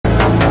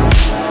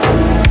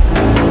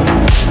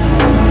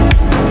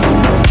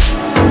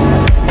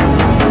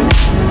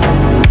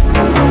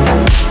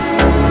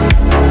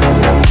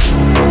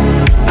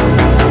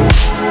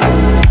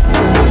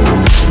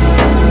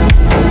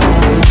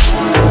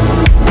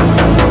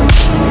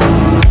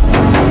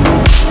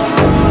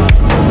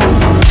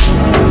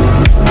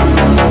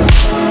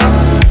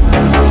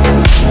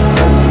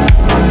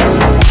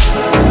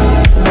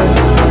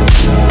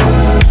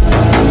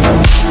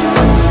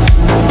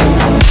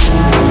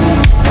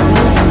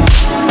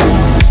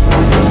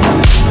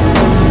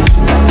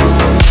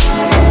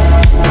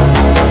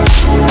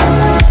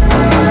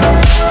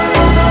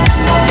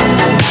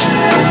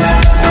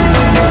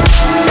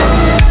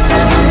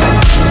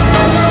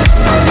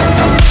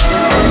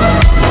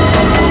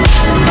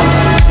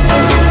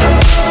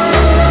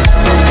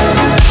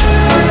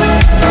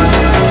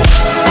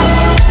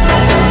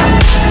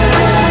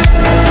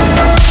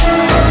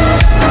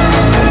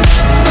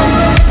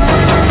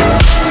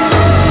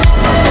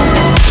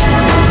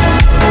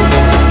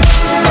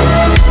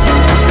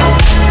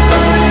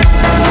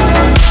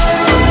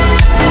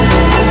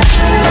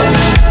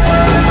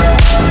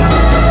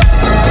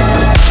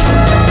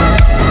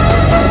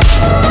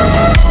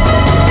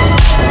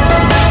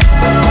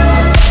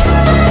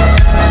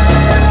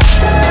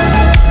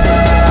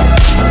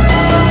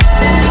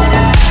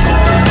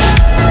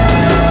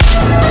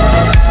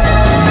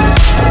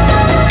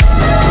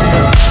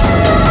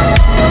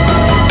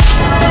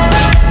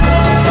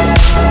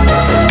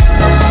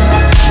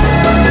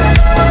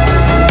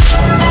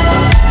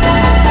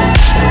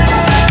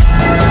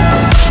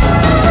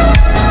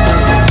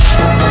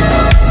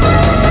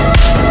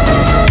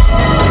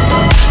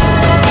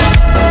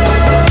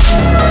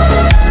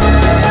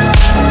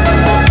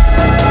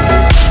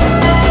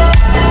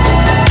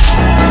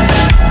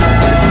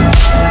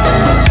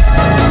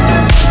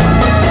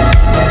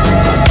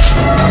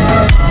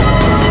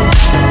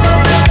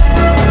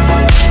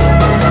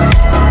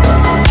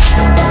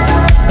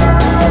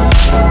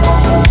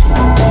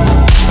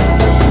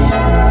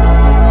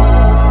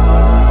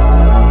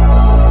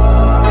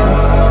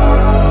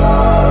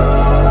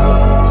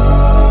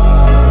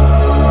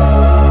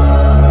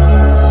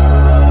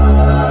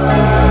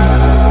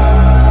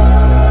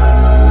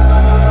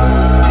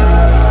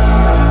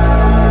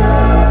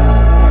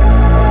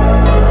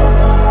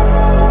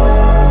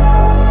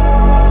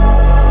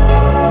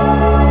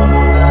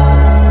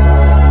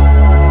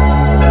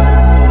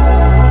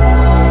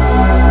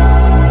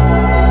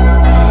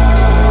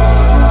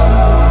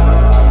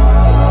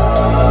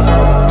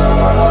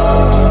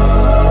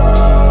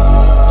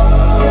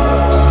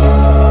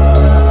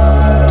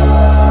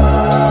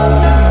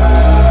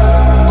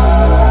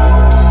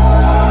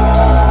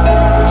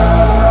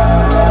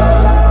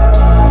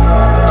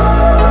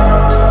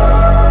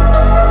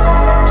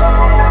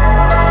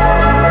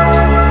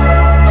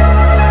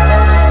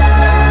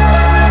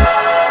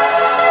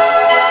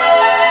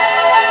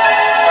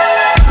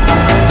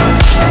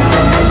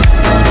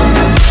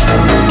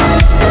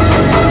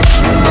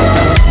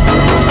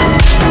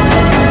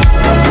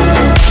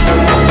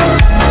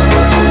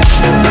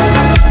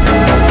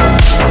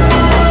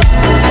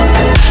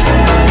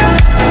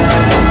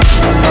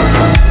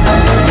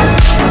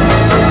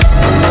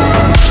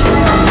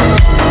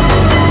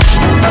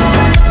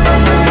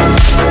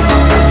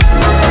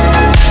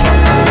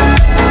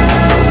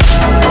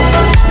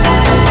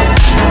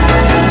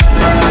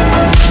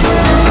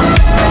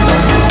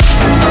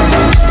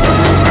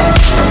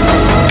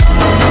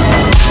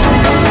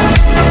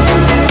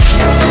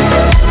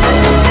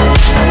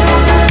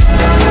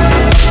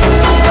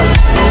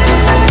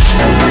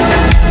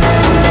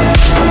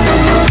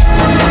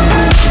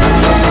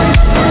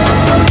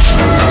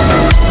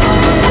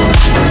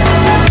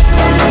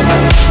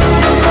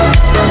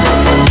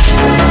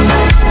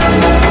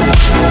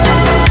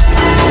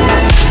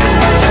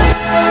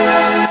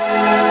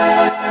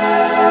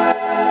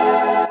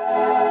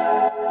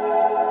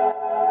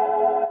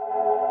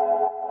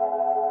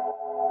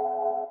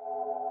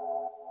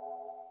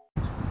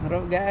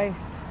guys,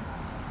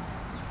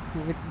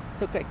 we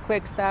took a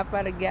quick stop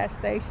at a gas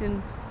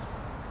station.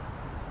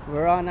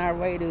 We're on our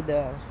way to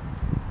the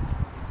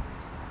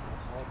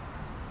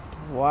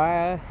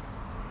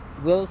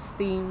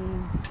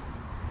Wilstem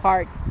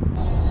Park.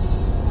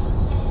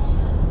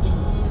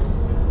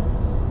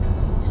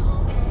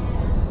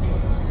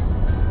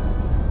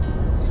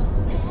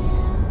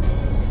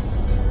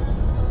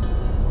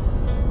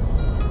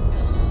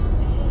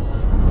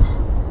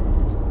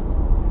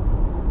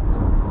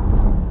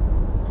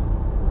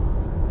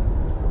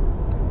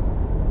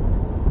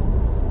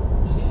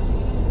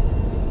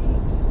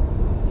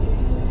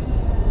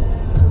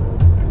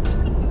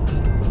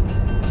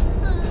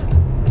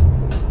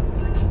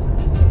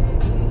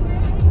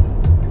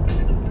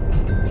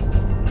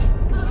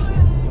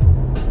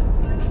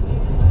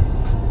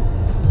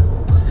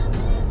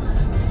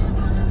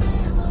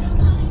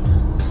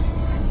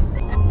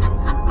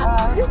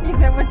 He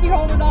said, "What you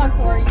holding on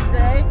for, you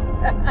say?"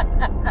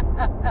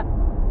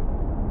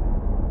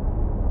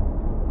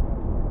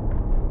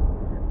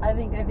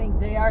 I think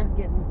JR's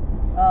getting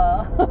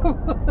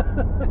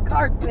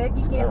car sick.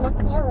 He can't look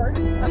forward.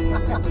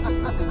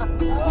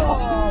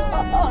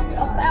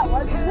 Oh, that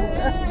was.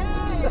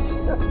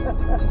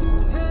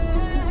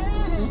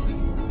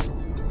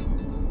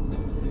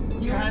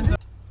 Your hands up.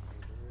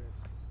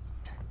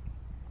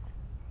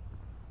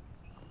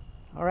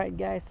 All right,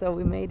 guys, so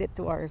we made it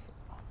to our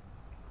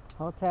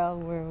hotel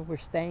where we're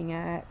staying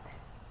at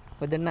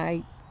for the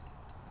night.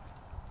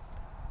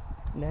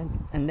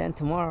 And then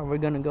tomorrow we're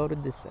gonna go to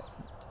this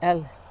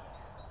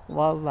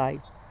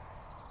wildlife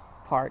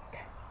park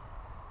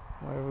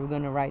where we're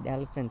gonna ride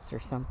elephants or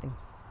something.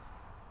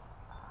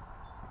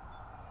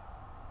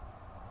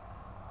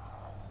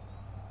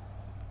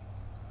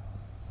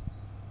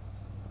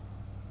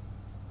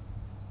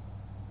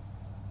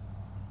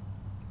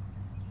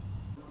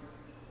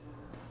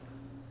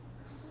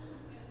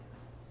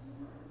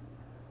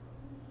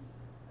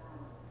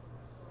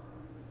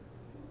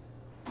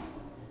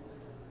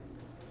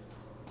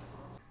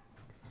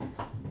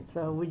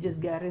 So we just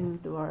got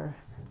into our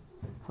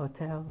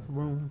hotel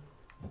room.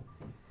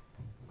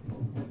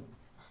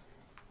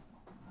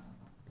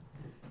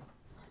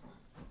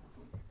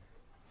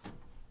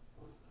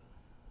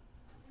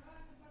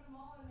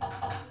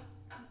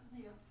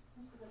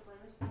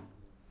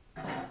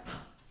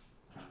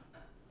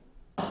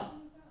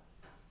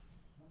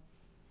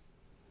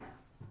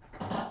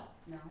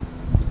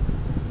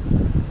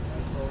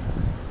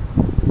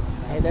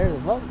 Hey, there's a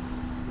boat.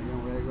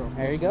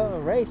 There you go, a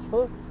race,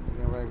 fool.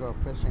 We're getting ready to go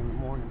fishing in the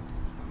morning.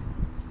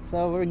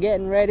 So we're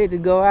getting ready to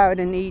go out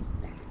and eat.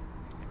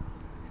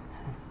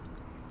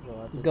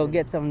 Go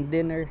get some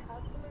dinner.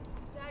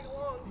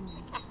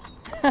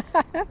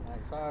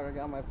 Sorry, I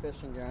got my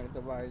fishing gear. I have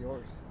to buy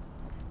yours.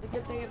 The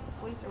good thing if the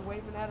police are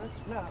waving at us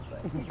or not,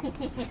 but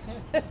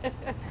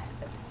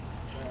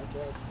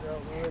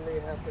Don't really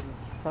have to.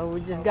 So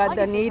we just got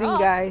done eating,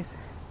 guys,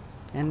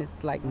 and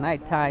it's like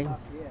nighttime.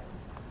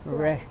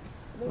 We're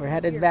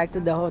headed back to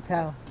the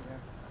hotel.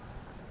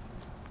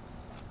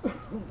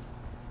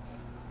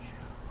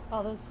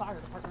 Oh, there's fire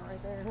department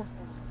right there.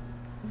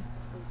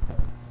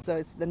 So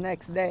it's the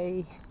next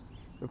day.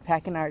 We're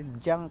packing our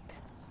junk.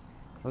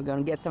 We're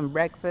gonna get some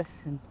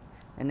breakfast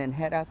and then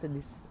head out to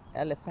this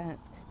elephant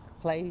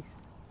place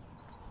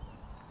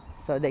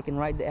so they can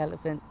ride the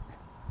elephant.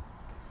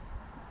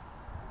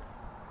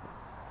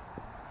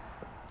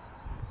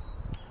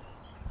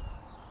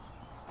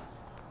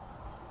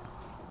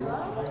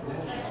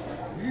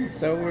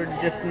 So we're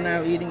just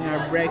now eating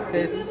our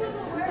breakfast.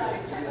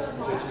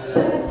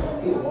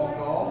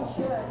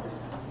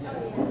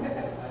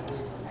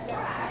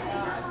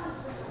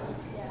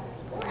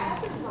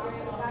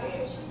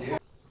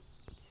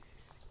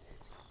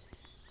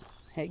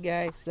 Hey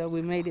guys, so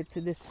we made it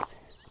to this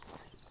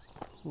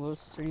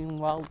Wilstem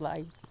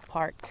Wildlife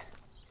Park.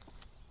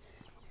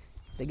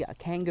 They got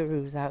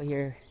kangaroos out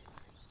here.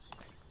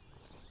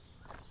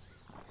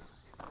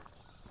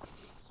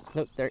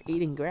 Look, they're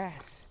eating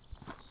grass.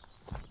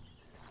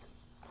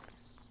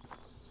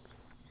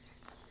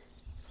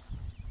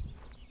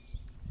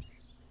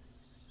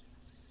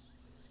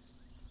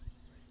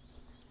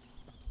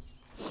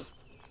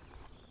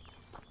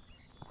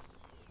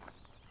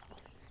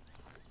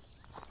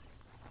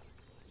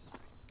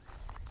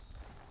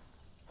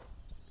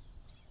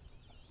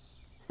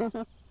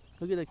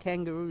 Look at the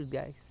kangaroos,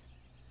 guys.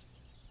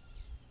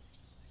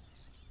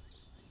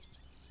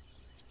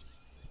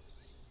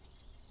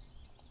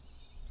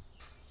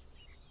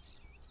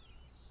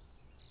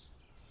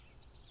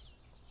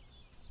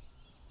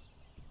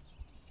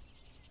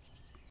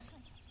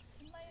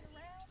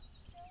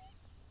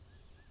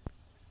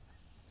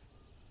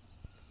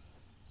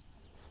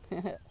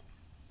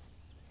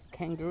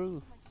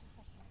 Kangaroo.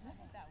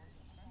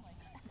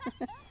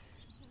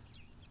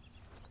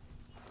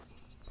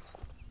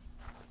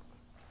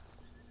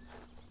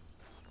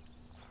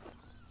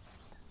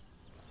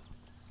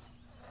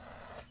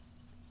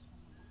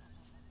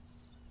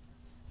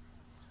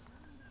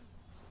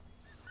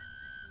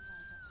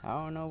 I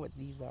don't know what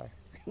these are.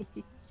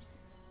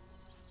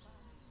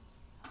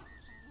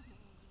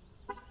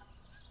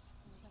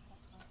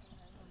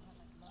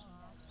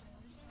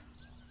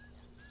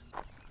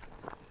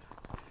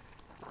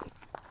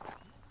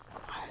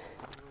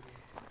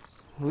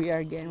 We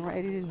are getting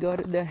ready to go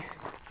to the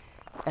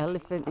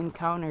elephant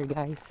encounter,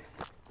 guys.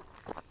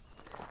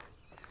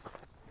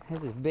 This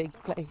is a big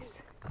place.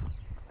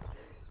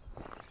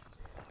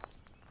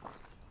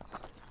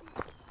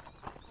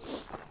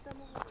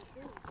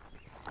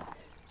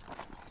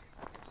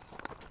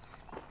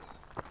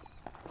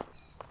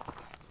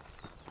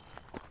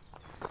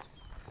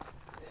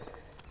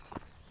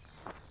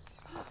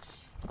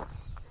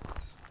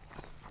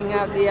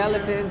 Out the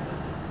elephants.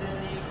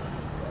 Cindy,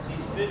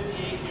 she's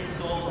 58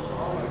 years old, just a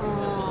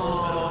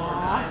little bit over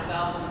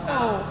 9,000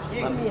 pounds.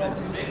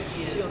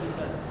 Mickey is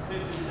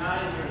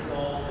 59 years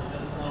old and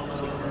just a little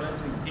bit over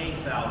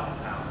 8,000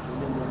 pounds.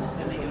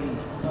 Cindy, you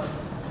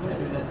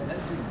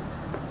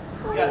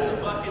got the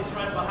buckets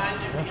right behind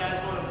you if you guys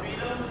want to feed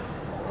them.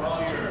 They're all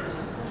yours.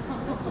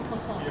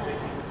 Here,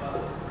 Mickey.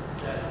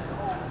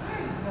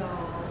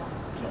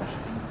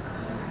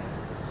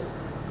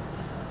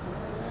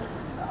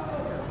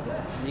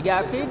 You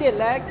gotta feed it,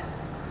 Lex.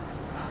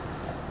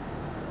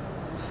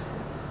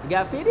 You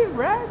gotta feed it,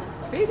 Brad.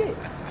 Feed it.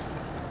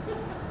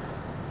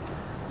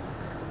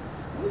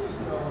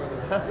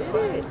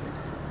 Feed it.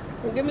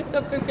 Give me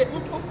some food.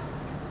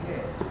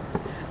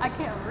 I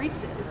can't reach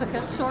it. I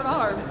got short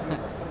arms.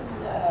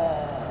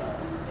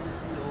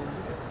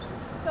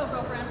 Go,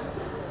 girlfriend.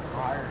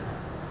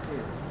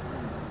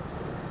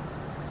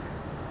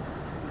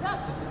 No.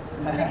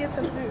 Let me get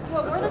some food.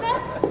 What, more than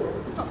that?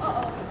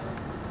 Uh-oh.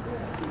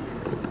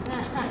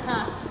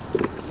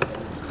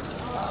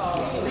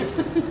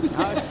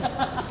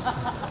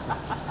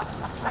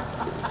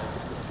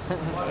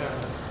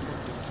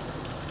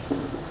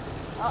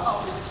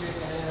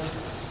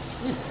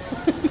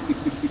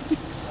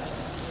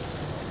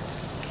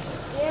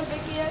 Yeah,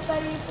 Vicky, that's how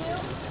you feel?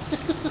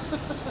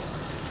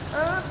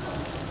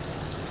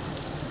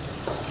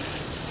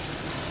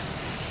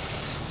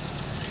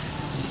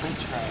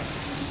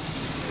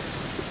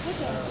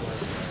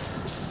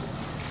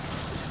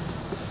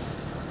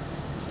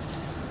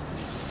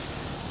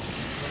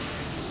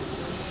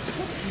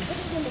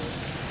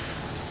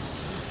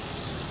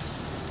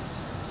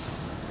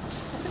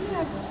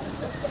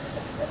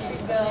 There you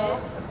go.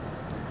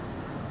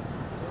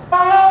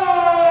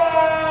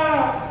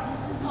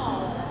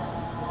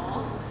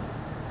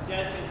 You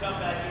guys can come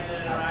back in and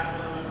interact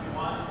with them if you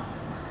want.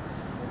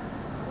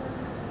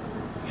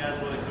 You guys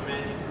want to come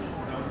in, you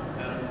can come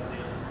pet them and see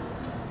them.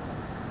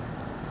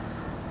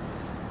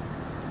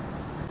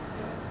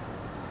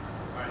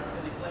 All right,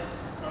 Cindy, play.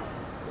 Come.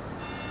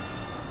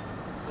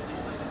 Cindy,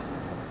 play.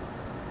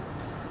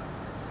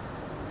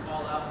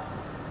 Fall out.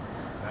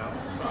 No,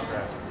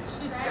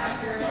 She's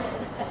accurate.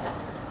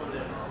 Put it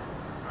in. All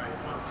right,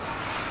 come on.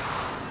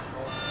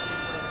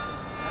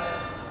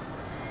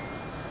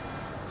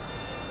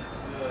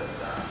 Good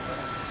job.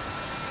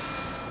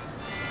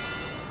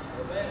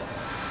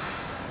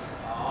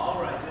 All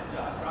right, good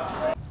job. Drop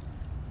it.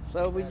 So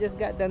we just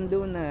got done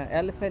doing the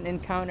elephant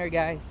encounter,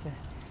 guys.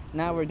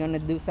 Now we're gonna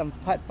do some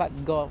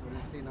putt-putt golf. What do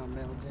you see now,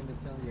 Mel? Jim,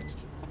 tell you.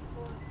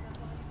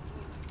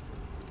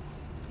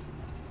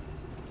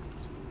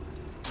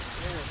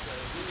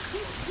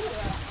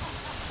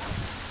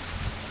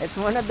 It's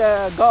one of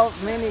the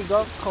mini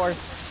golf course.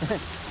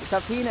 It's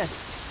a penis.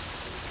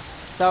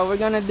 So we're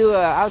gonna do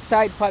a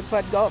outside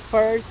putt-putt golf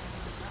first,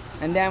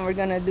 and then we're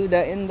gonna do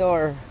the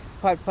indoor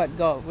putt-putt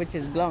golf, which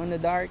is glow in the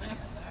dark.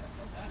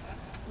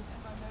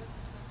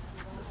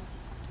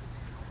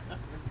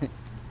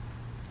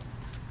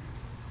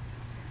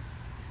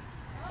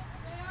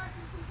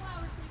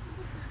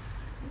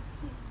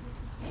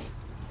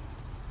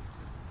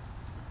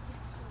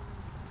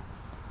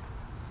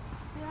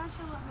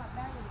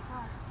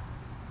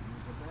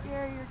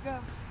 Here you go.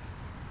 And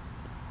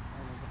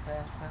there's a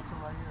fast pencil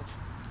right here.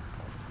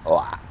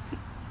 Oh.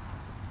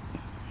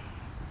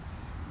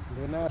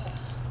 Good enough.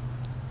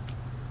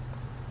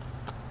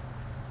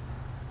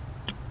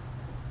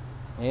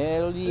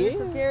 Hell Three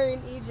for yeah. Gary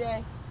and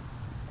EJ.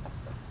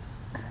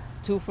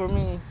 2 for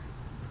me.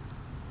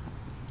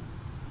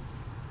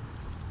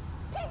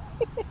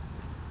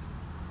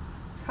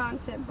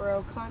 Content,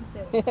 bro.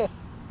 Content.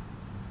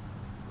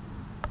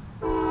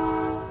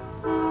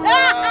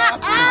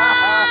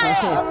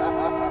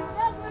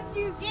 That's what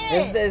you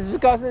get. It's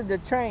because of the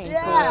train.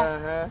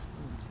 Yeah.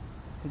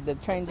 The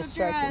train That's what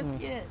your ass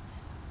distracted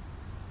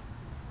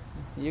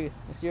me. gets.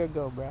 It's your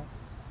go, bro.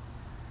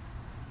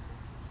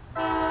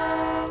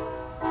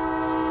 That's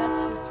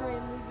the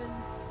train leaving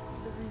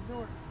the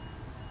resort.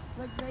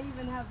 Like they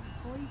even have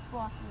police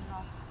blocking it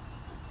off.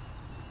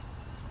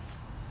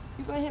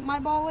 You gonna hit my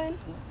ball in?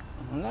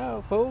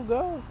 No, fool,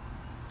 go.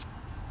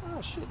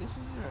 Oh shit, this is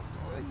it.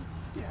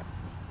 Yeah.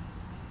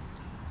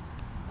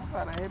 I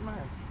thought I hit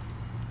mine.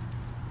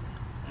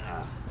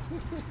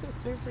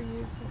 3 for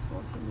you,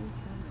 4 for me.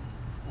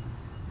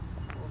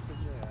 Four for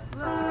Jack.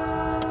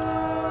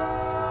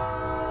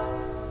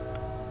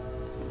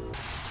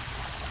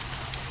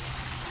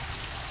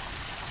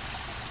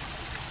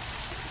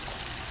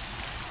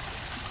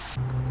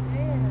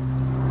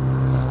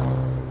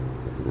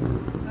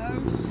 Oh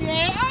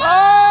shit!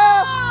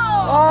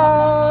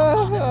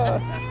 Oh!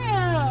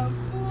 Damn!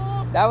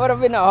 Fool. have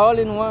been a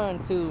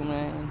hole-in-one too,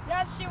 man.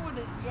 That shit would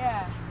have,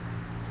 yeah.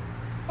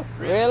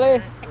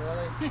 Really?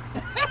 Really?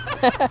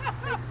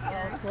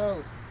 That was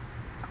close.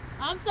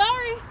 I'm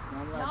sorry.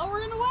 I'm like, No,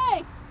 we're in the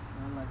way.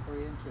 I'm like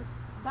 3 inches.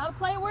 Gotta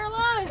play it where it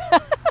lies.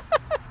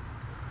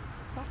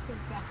 Fucking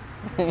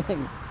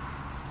bastard.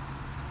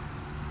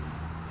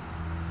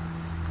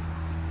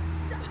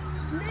 Stop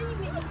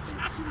naming it.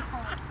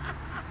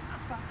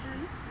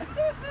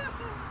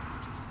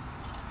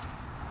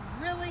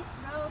 Really?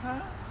 No.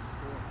 Huh?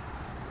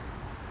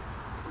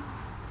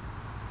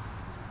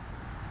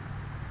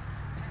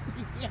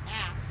 Yeah.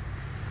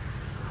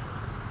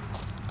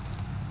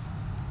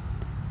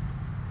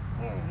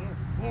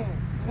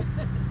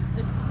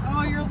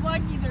 Oh, you're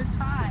lucky they're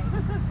tied.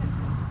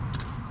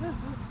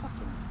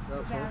 Fucking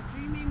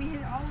bastard. You made me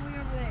hit it all the way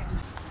over there.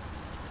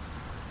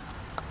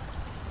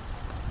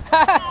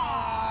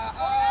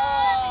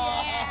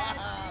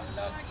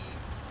 Lucky.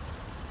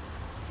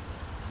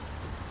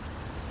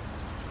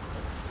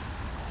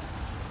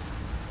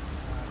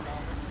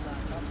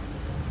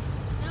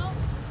 No.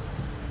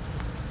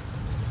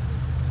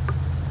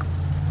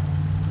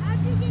 How'd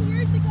you get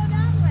yours to go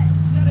that way?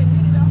 You gotta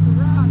hit it off the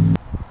rock.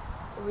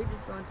 So we're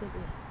just gonna take a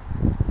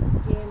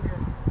gander.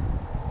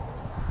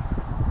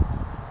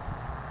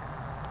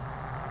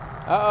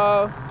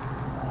 Uh-oh.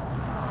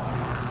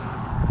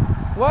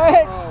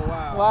 What? Oh,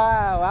 wow.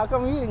 Wow, how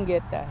come you didn't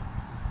get that?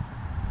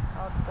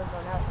 All depends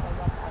on how I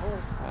got that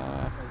horse.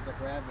 There's the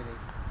gravity.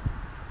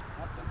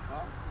 What the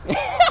fuck?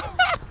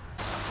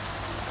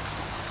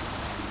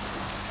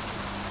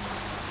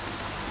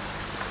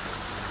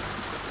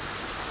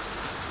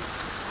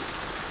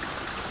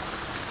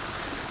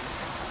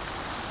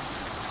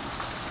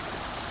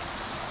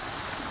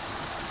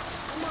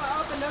 I'm gonna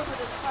up and over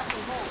this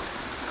fucking hole.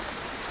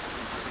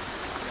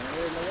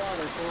 You're in the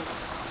water, fool.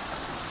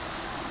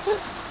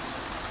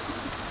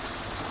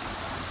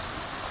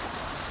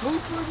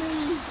 Move for me.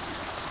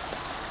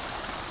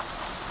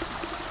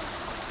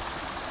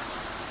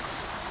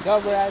 Go,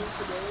 Brad.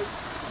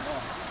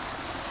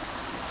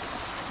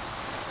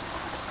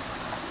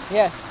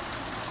 Yeah.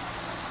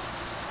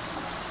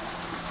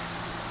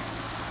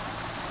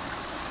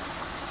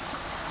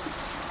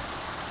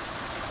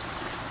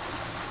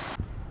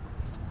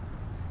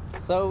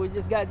 So we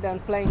just got done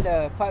playing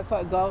the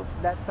putt-putt golf.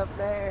 That's up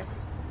there.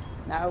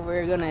 Now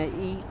we're gonna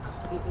eat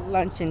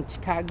lunch in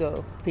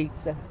Chicago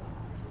pizza.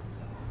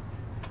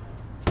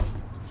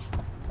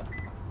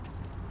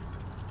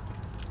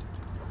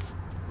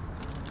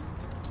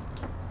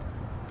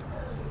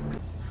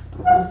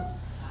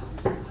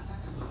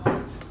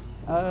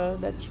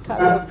 That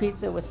Chicago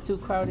pizza was too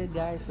crowded,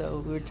 guys,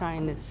 so we were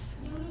trying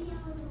this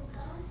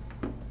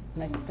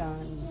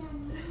Mexican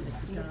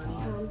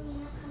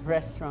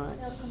restaurant.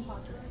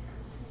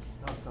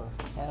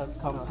 El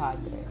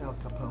Compadre. El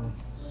Capone.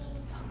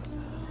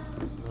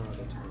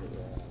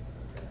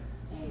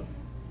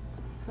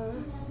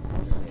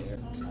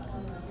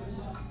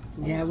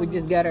 Yeah, we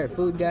just got our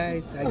food,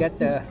 guys. I got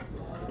the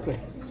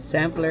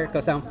sampler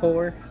because I'm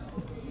poor.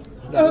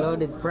 Got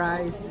loaded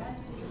fries,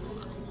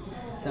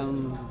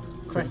 some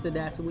crusted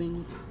ass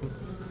wings,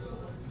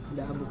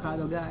 the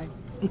avocado guy.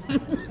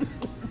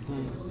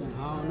 And some,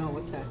 I don't know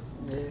what that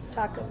is.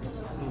 Tacos.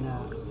 And,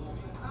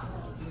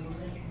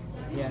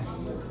 yeah.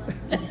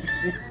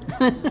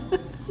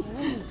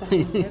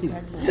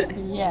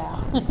 Yeah.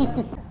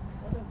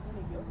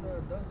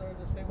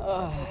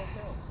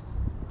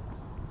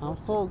 I'm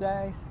full,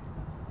 guys.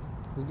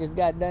 We just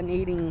got done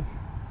eating.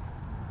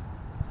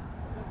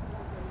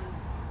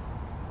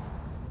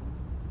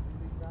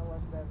 I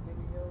watched that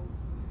video.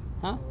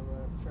 Huh?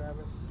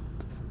 Travis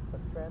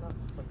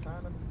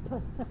Pastrana.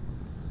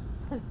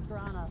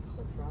 Pastrana.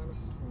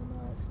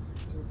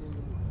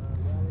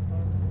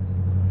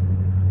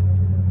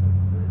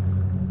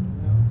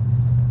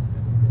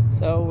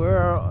 So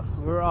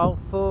we're all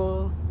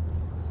full.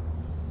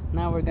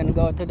 Now we're gonna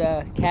go to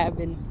the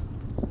cabin.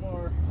 It's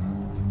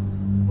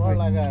more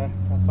like a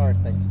car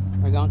thing.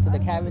 We're going to the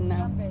cabin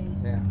now.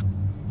 Yeah.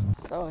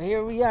 So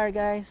here we are,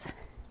 guys.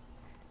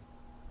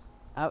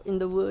 Out in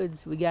the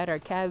woods. We got our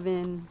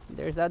cabin.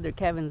 There's other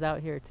cabins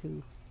out here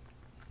too.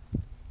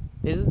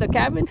 This is the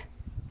cabin?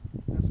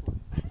 This one.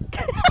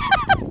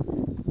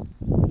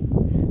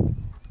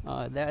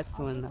 Oh, that's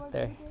one up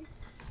there.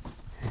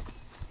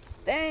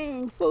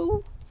 Dang,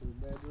 fool. 2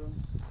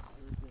 bedrooms.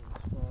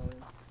 Everything's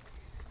fine.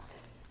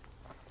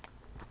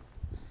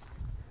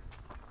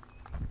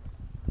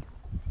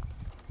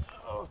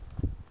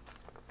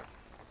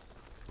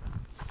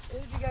 What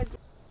did you guys do?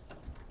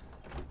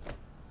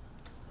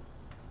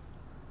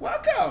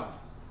 Welcome.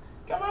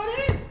 Come on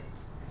in.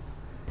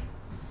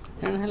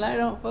 Turn the light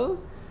on, fool.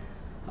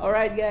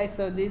 Alright, guys,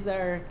 so these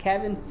are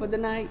cabin for the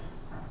night.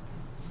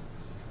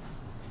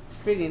 It's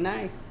pretty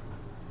nice.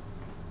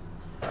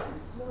 It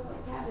smells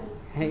like cabin.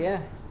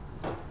 Yeah.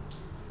 I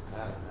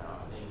don't know.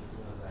 I think it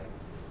smells like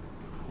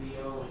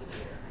Leo and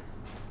air.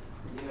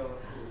 Leo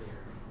and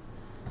air.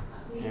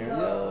 There we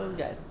go.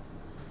 Got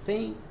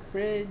sink,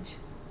 fridge.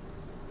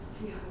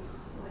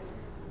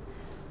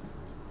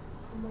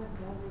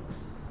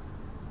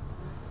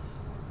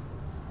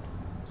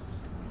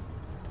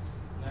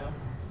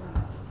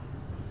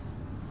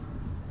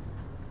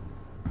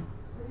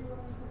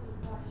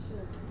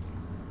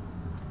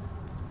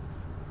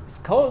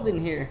 cold in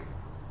here.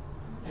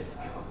 It's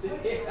cold.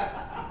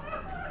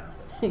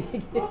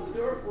 Close the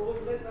door, fool.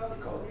 You're letting all the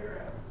cold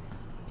air out.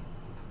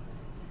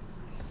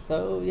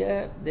 So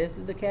yeah, this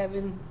is the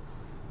cabin.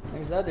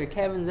 There's other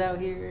cabins out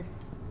here.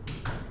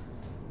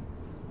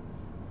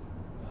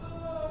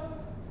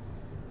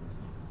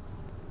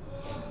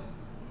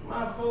 Come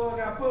on, fool. I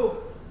got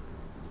poop.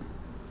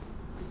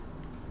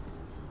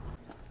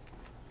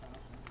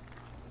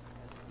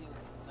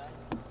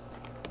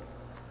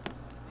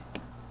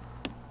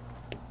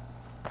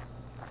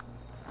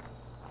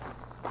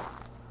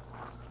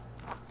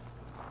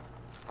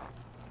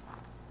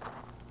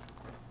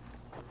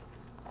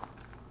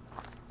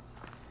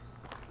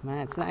 Man,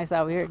 it's nice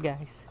out here,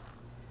 guys.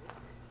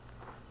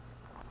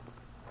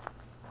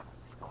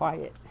 It's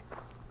quiet.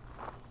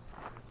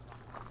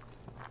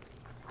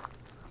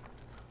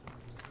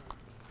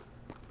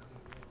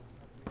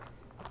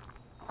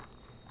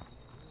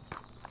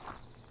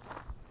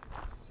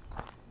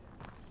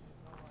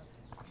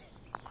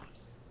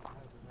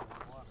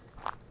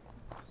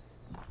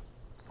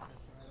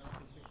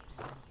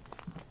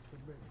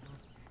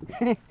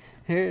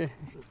 Here,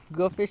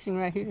 go fishing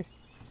right here.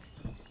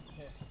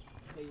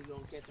 Then you're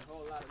gonna catch a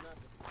whole lot of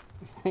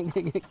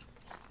nothing.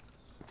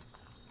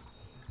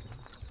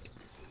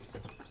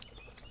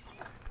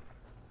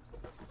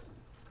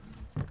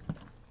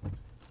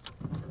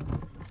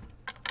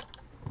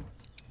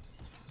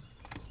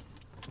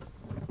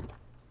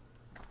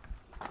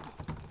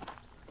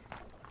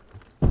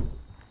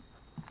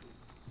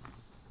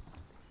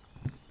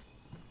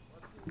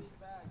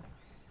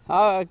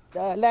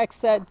 Lex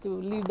said to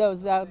leave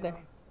those out there.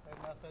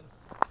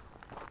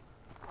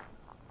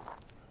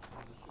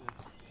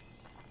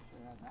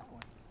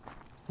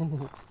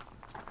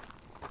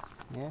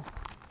 Yeah.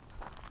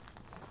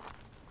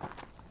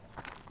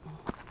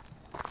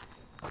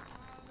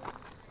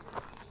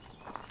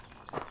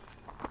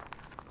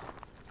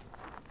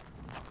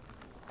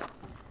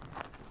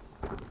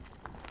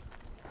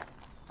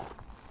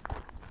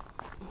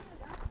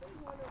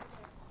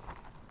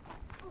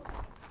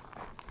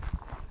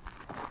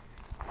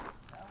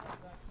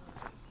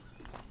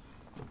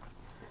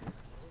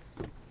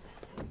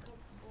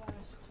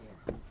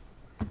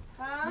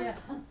 Huh? Yeah.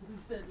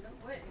 Said no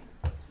way.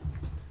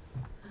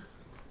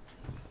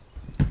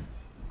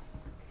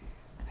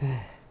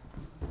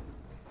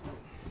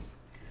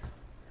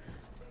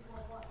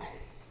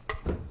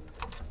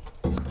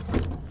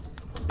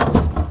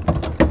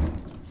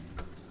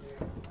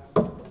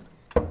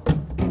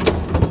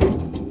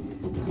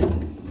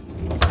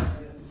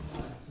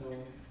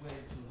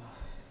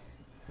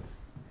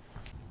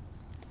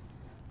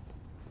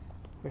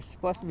 We're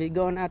supposed to be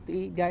going out to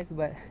eat, guys,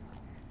 but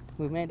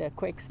we made a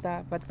quick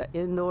stop at the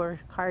indoor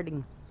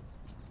karting.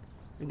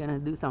 We're gonna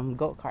do some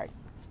go-kart.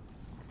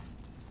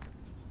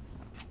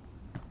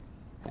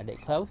 Are they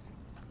close?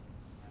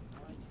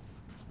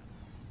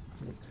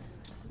 You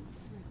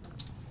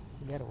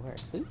gotta wear a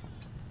suit.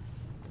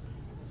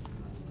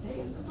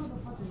 Hey, the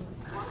motherfuckers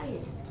are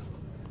quiet.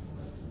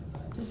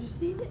 Did you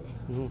see it?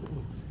 Look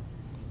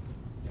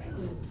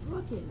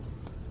it.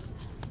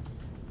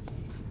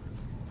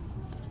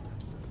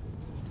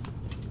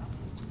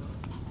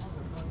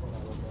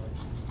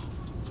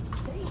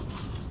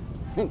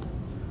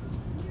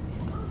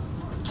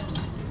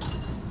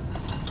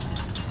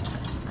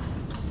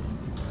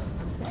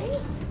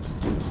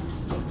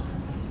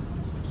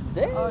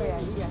 There. Oh yeah,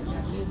 you got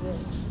that. You did.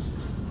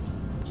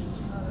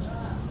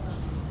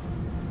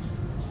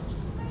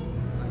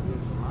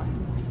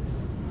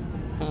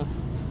 Huh.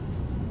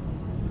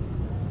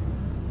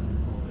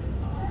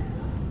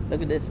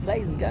 Look at this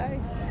place,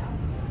 guys.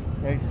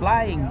 They're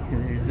flying.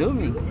 They're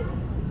zooming.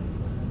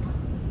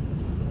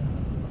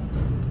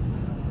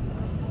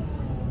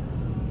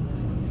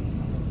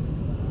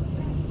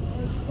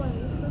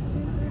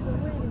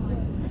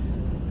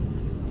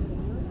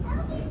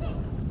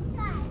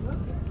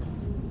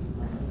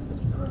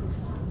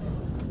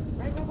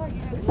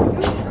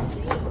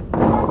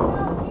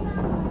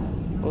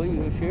 Oh,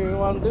 you sure you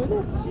want to do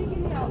this?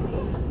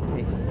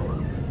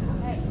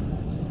 Hey.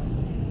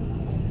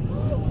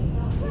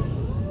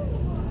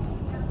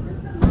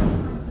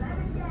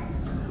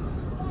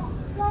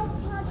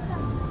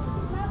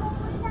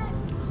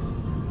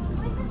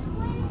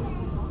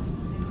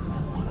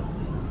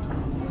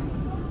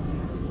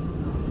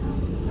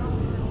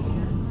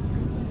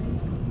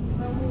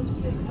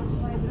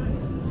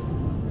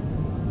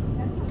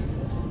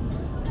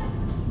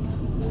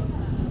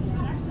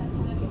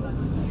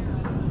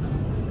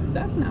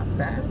 That's not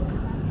fast.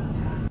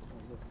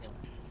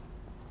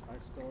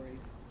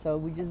 So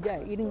we just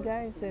got eating,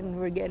 guys, and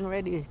we're getting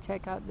ready to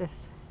check out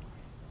this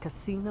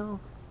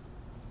casino.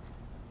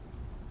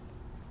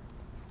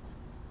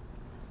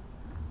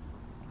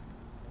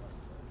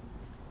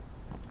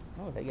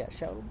 Oh, they got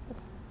shuttle bus.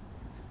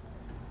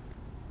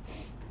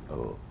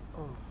 Oh.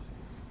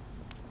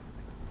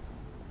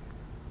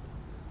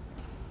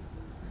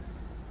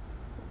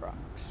 Rock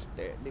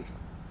steady.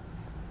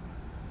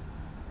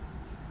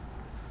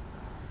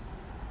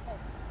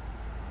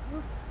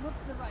 Look to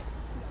the right.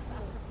 See that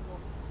basketball.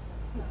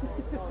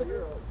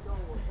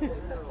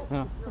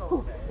 Huh.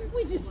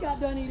 We just got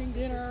done eating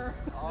dinner.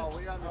 Oh,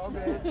 we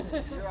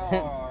understand. You're all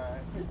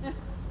right.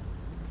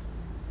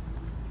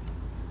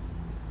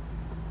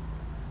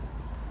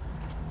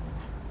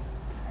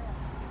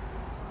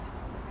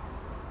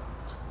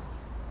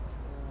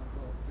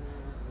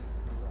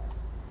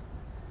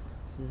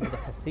 Is this the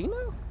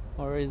casino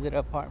or is it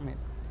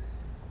apartments?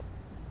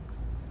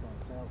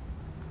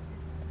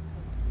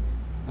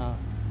 Oh.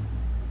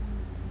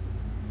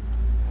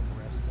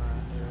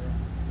 Restaurant area.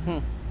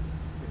 Hmm.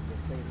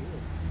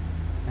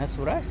 That's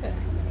what I said.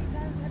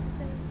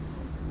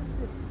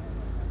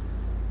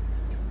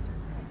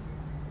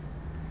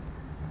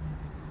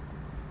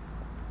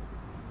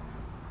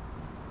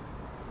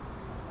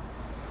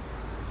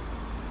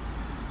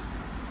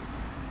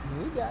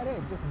 We got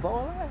it. Just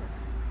ball out.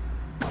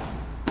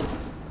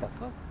 The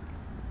fuck?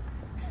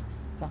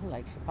 Sound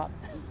like she popped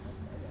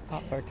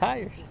her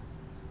tires.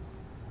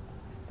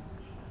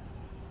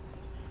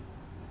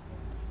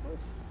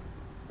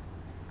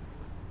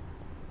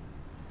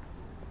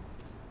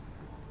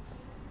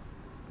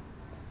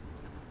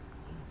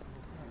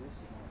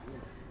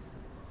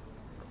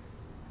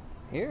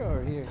 Here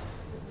or here?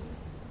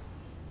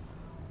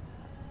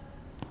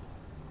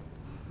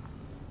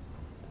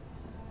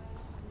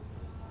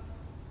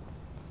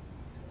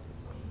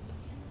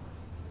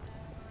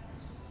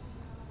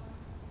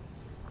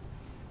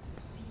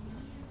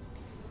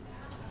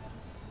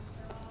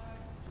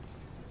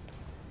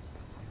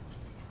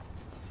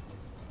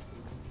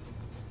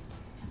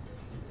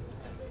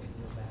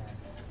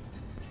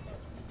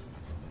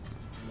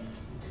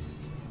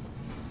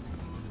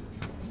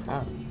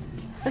 Oh.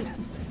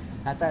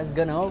 I thought it was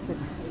gonna open.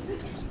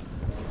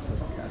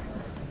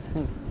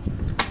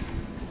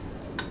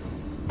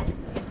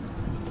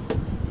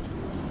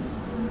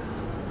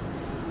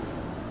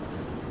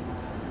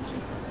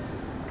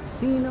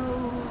 Casino.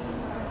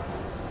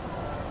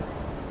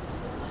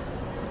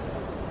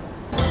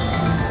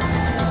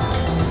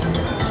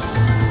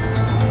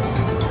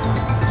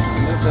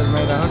 Memphis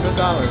made $100.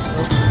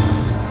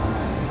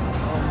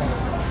 Almost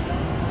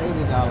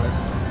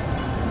 $80.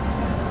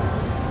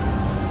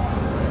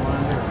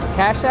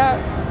 Cash out?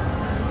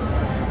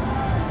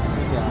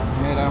 Good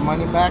job. Made our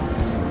money back,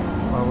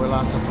 or we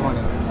lost the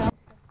 20.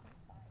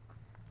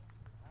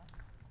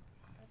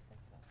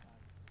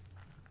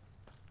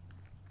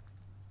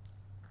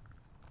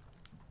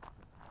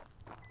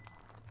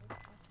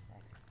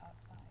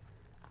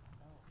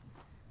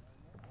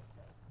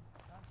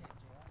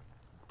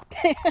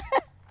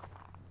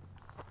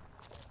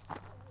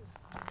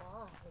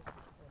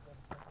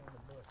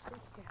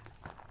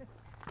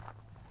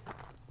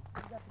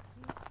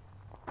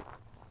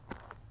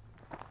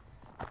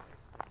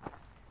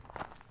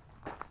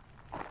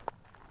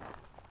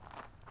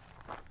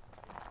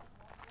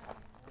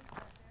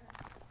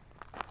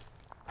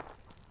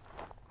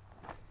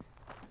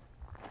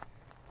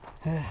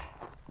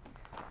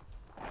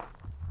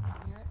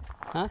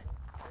 Huh?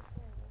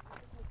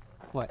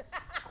 What?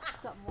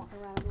 Something walking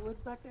around in the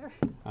woods back there.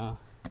 Oh.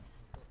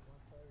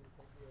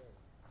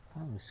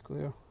 Oh, a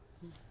squirrel.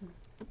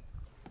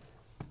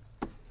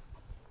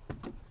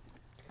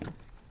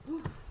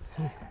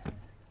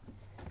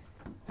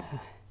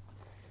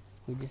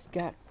 We just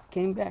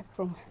came back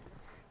from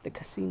the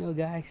casino,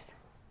 guys.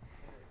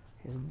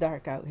 It's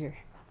dark out here.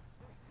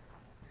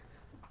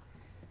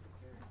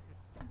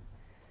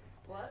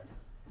 What?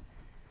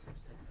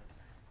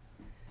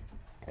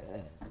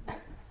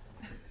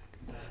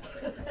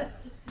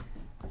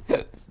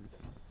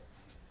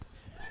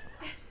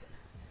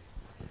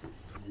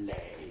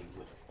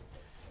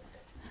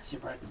 It's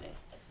your birthday.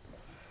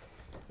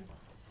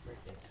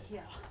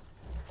 Yeah.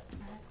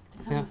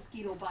 Yeah. A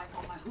mosquito bite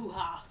on my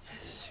hoo-ha.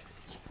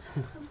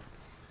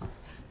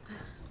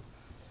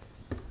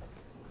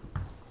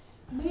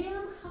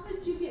 Ma'am, how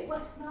did you get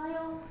West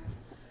Nile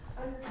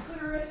on your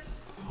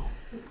clitoris?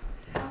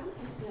 How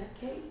is that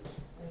cake?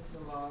 It's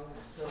a long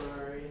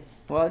story.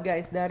 Well,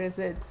 guys, that is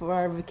it for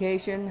our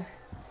vacation.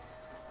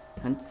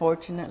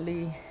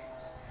 Unfortunately,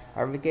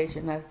 our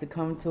vacation has to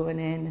come to an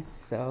end,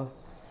 so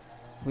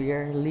we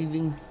are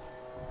leaving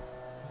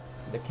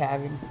the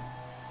cabin.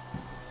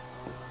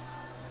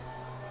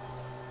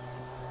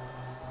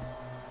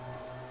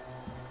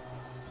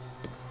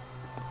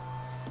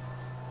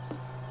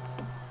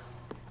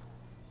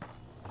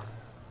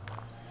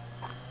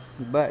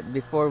 But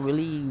before we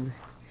leave,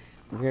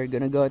 we're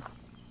gonna go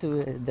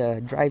to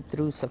the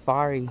drive-through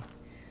safari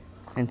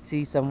and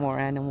see some more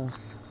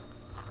animals.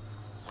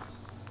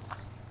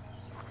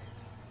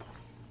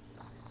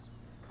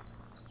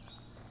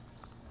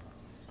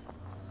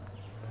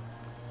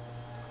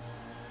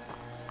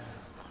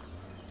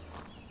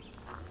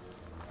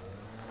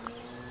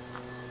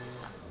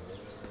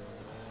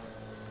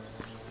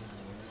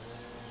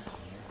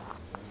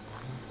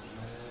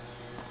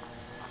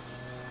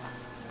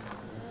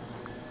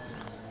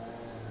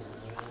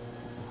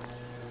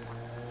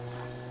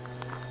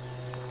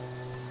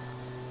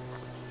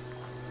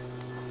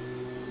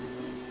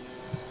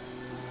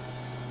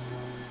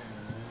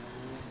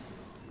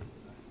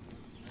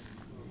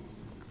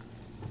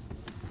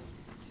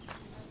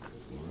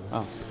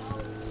 Oh.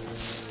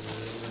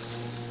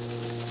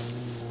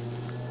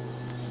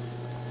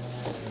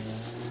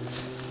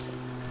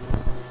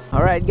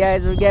 All right,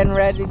 guys, we're getting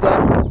ready to go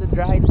to the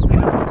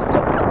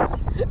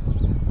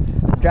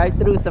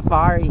drive-through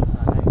safari.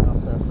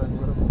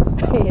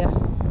 Yeah,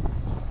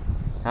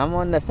 I'm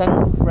on the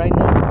sunroof right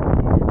now.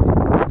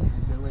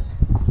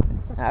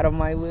 Out of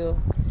my wheel.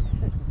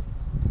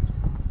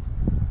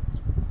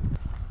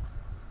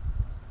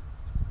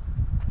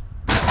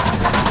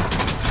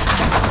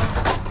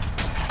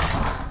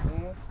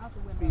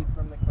 Feed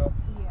from the cup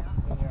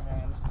in your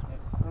hand.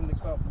 From the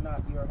cup,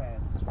 not your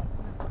hand.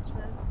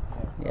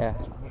 Yeah.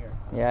 Here.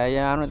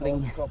 Yeah, I don't Hold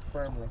think the cup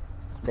firmly.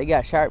 they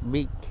got sharp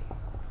beak.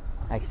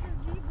 I It's a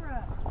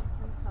zebra.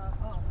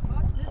 Oh,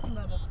 fuck this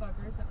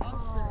motherfucker. It's an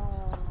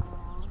ostrich.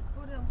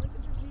 Hold on, look at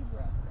the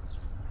zebra.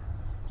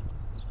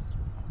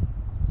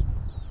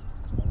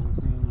 Are we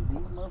seeing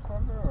these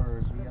motherfucker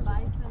or the The other?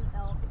 bison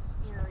elk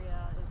area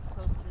is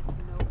posted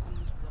no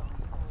feed zone.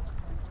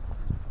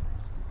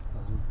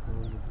 Are we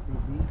going to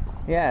feed these?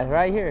 Yeah,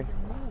 right here.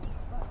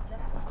 Fuck that.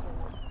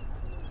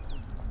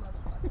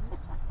 Motherfuckers.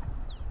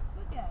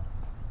 Look at it.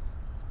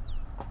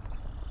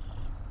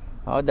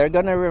 Oh, they're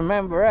gonna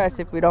remember us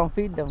if we don't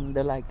feed them.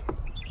 They're like,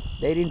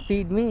 they didn't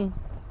feed me.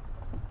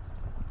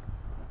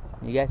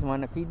 You guys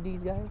want to feed these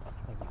guys?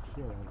 Like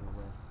shit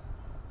everywhere.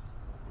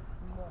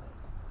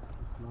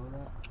 Smell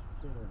that?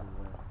 Shit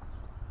everywhere.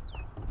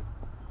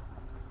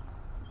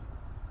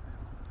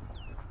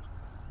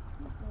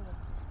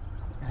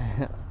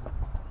 You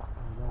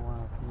don't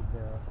want to feed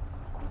the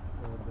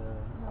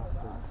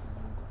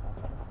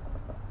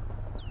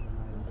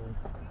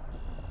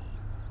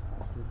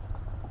ostrich.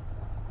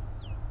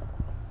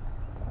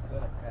 Is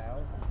that a cow?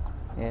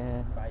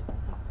 Yeah. Bison.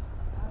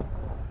 A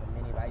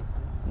mini bison.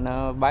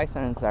 No,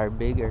 bisons are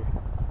bigger.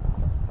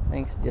 I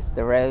think it's just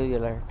the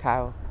regular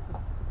cow.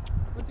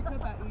 What'd you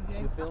cup out,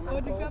 EJ? You filming,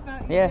 What'd you Cole? cup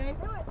out, EJ? Yeah.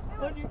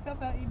 What'd you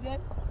cup out, EJ?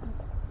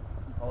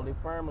 Hold it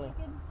firmly.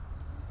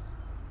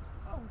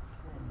 Oh,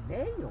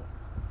 Damn.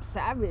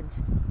 Savage.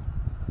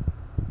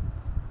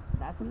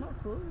 That's enough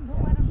food.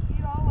 don't let him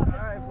eat all of it.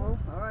 Alright, fool.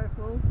 Alright,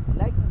 fool.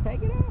 Like,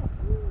 take it out.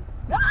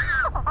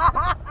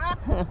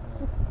 Damn.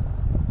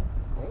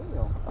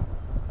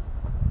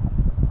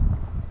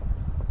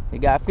 You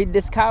gotta feed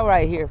this cow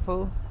right here,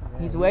 fool. Yeah,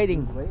 He's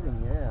waiting. He's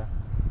waiting, yeah.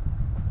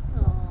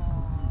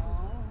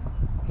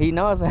 Aww. He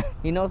knows.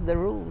 He knows the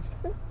rules.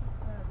 These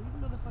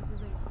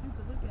motherfuckers ain't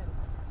stupid. Look at it.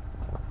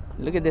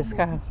 Look at this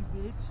cow.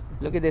 You bitch.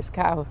 Look at this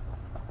cow. It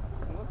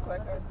looks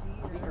like a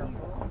deer,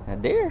 fool. A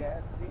deer.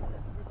 Gas deer.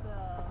 It's a.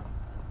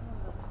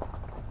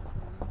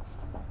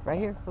 Right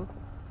here, fool.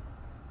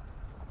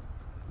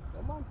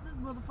 Come on, this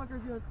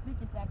motherfucker's gonna sneak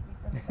attack me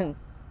from the back.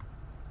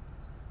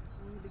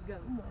 We need to go.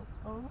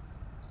 Oh,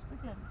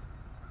 look at him.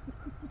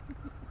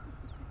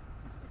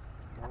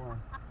 Boy.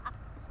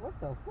 What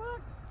the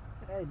fuck?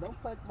 Hey, don't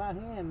touch my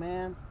hand,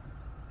 man.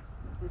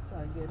 Just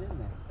trying to get in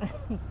there.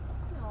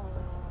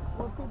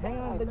 Hang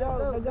on, the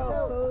goat,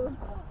 fool.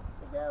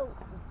 Go.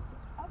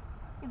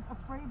 I'm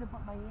afraid to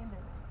put my hand in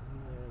it.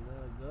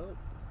 Yeah, go.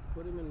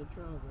 Put him in the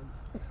trunk.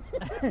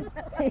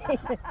 Take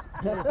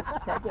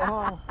it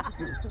home.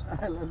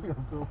 Alright, let's go,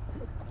 fool.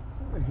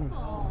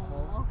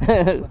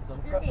 Aww. Put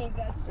some Your hand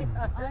got shit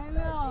on her. I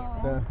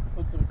know.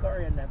 Put some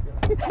curry in that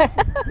bitch.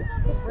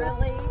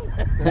 Really?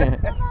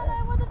 Come on,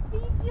 I want to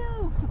feed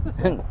you.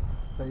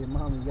 Tell your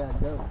mom you gotta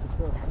go to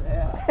cook.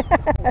 Yeah.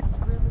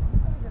 Really?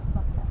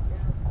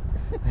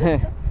 You better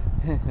get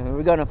fucking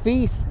We're gonna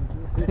feast.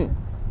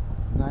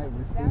 Tonight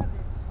we feed. savage.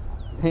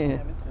 Yeah,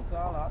 it's just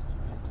all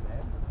ostriches,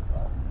 man.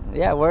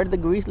 Yeah, where's the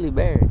grizzly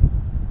bear?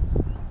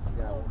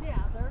 Yeah, Oh,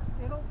 yeah,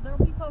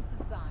 there'll be posted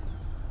signs.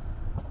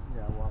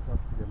 yeah, walk up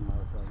to them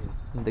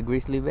motherfuckers. The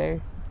grizzly bear?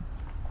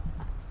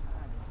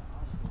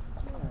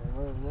 Yeah,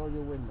 roll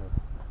your window.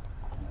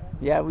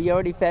 Yeah, we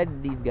already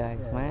fed these guys,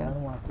 Yeah, I man.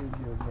 don't want to feed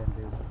you again,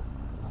 dude.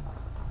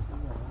 Yeah,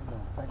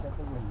 back out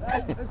the window.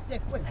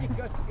 What you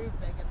gonna do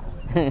back at the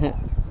window?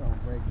 Don't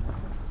break me.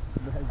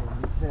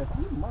 Break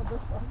me. You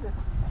motherfucker.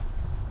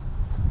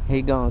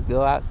 He gonna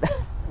go out. Go out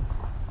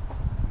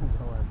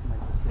and make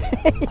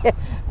the shit.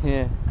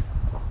 Yeah.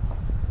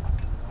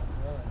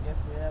 Well, I guess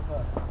we have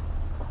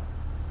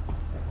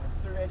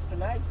 3 extra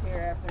nights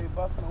here after we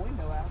bust my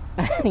window out.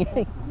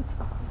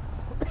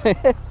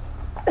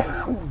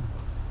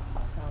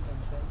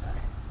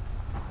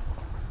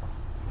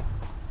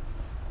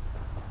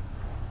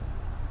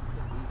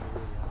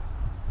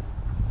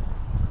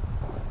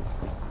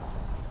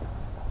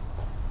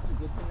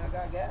 Good thing I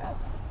got gas.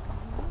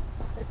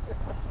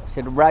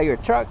 Should have brought your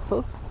truck,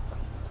 fool.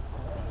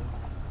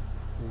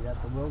 You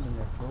got the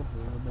wilderness, folks. It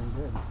would have been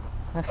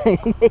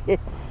good.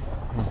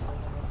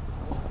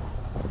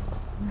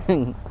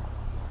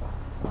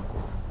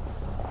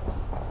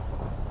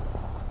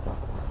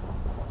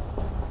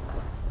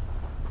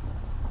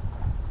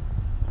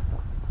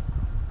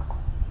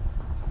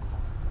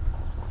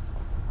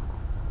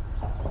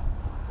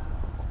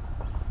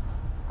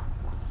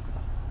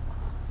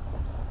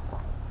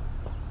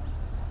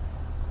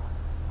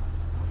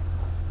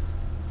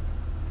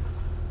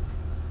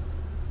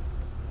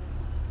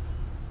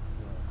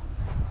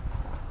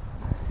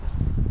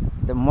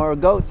 more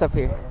goats up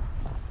here.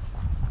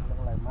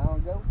 Look like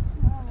mountain goats.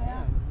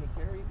 Yeah. You can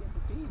carry and get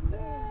the feed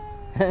there.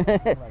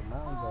 That's Look like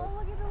mountain Oh, goats.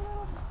 look at the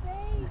little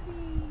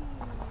baby.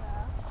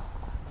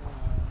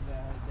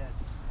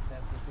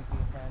 That's what we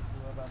can find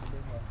you about the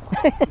big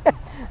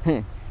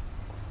one.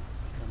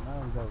 The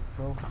mountain goats,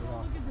 bro. Oh,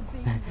 look at the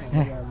baby.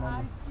 Yeah,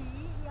 I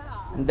see.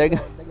 Yeah. they're,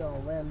 They're gonna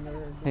ram your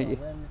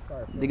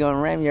car. they're gonna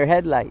ram your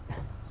headlight.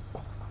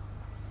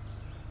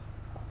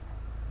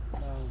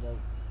 Mountain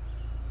goats.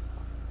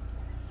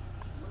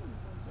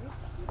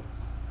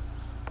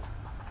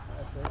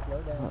 That's it,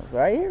 slow down. It's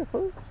right here,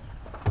 fool.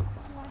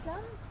 You want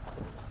them?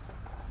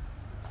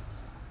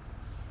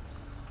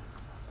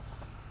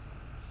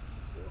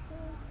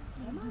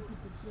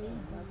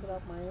 Knock it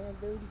off my hand,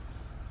 dude.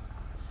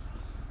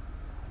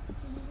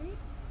 Can you reach?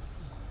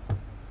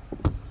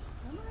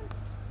 Come on.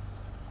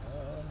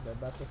 They're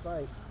about to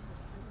fight.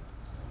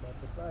 They're about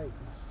to fight.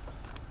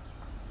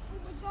 Oh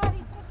my God, he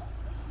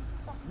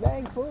took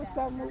Dang, fool,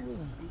 stop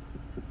moving. He's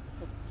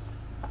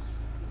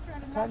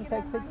Trying to knock it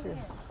take on my picture.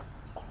 hand.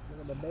 Look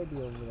at the baby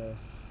over there.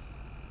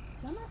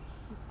 Come on.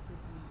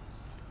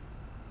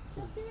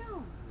 Sit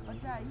down.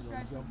 Watch out, he's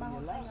trying to take my whole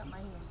thing out my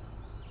hand.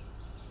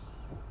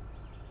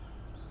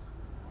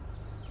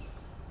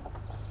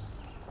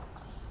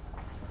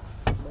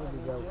 Baby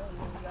goat.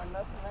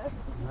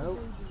 Nope.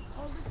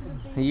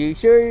 You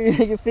sure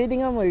you're feeding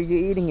them or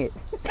you eating it?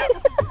 Look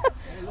at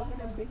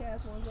them big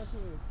ass ones up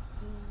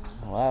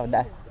here. Wow,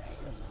 that.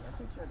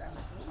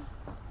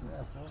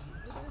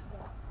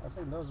 I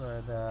think those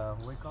are the,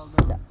 what do you call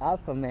them? The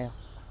alpha male.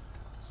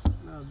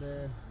 No,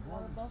 they're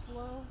Water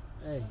buffalo.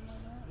 Hey,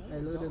 hey,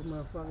 look at this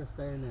motherfucker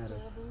staring at us.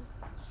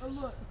 Oh,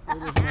 look.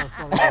 Look at this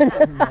motherfucker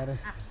staring at us.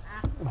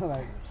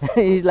 Like,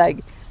 He's like,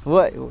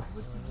 what?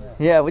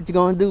 Yeah, what you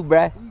gonna do,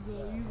 bruh?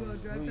 You go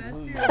drive past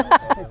who you here.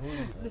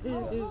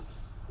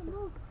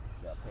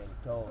 got paid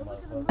a toll,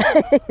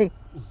 motherfucker.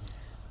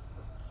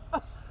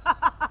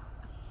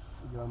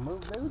 You gonna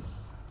move, dude?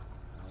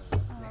 Oh,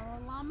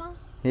 llama.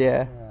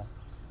 Yeah. Yeah.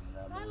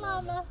 Hi,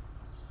 llama.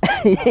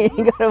 You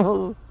ain't gotta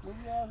move. Move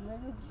your ass,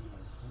 nigga.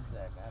 He's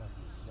like, I don't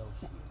do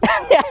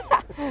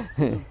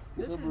no shit.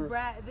 This is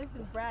Brad. This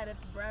is Brad. If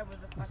Brad was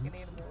a fucking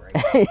animal, right?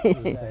 He's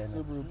like,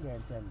 Subaru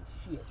can't tell me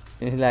shit.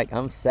 He's like,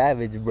 I'm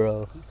savage,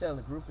 bro. He's telling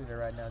the group leader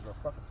right now to go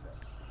fuck himself.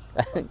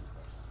 Fuck himself.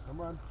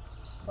 Come on.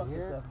 Fuck Here.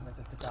 yourself,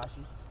 Mr.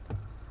 Takashi.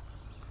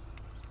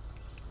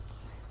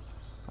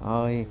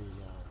 Oh, yeah.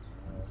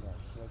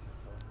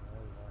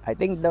 I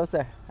think those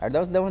are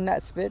those the one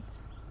that spits?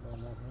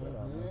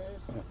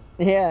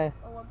 Yeah.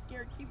 Oh, I'm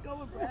scared. Keep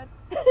going, Brad.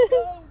 Go,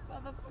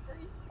 motherfucker.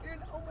 He's scared.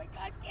 Oh my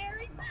God,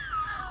 Gary. No.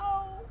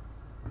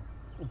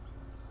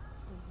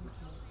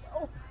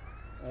 Oh.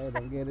 Hey,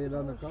 don't get it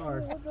on the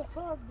car. What the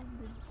fuck?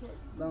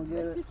 Don't get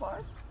it. Makes you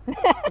fart.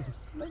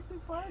 Makes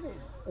you farted.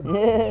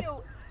 Yeah.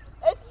 Ew.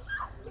 It's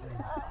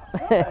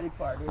not. Somebody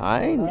farted.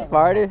 I ain't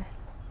farted.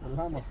 The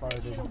llama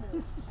farted.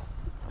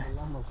 The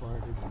llama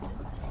farted.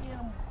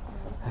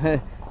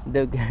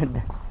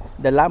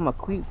 the llama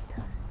queefed.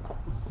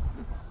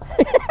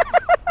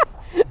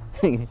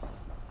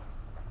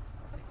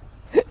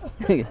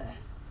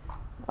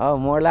 Oh,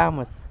 more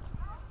llamas.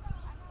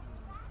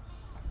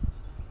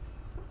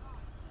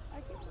 I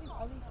can't believe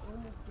all these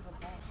animals give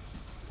a back.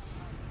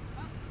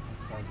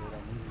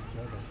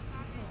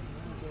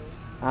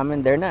 I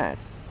mean, they're not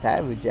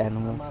savage I'm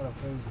animals. out of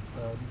food,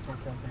 so you can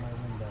come to my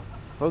window.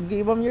 Well,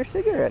 give them your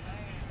cigarettes.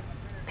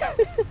 He's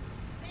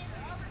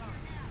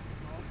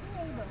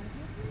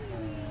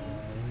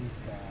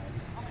sad.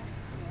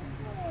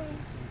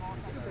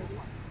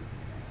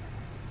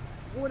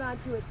 Hold on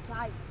to it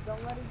tight.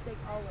 Don't let him take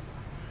all of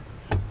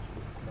it.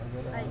 Don't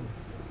get it Hey. on.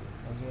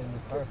 Don't get in the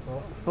car,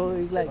 fool. Fool,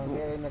 he's like, Don't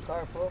get in the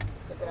car, fool.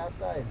 Take it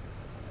outside.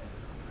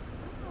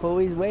 fool,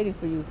 he's waiting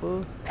for you, fool.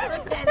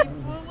 Look at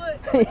him. Look,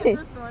 look at this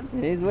one.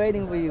 He's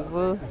waiting for you,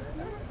 fool.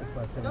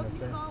 Punch him in Don't the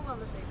use face. all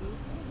of it, baby.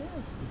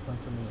 You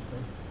punch him in the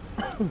face.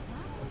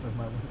 Open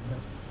my window.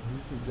 You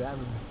should grab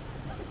him.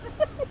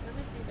 Let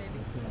me see, baby.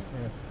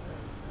 Here.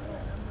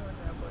 I'm doing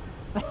that one.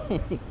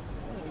 Look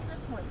at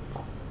this one.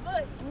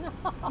 Look.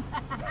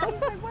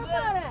 He's like, where am I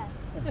at?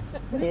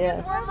 Yeah.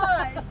 Where am I?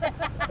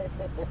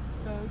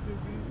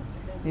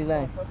 He's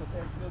like, Motherfucker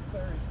tastes good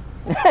curry.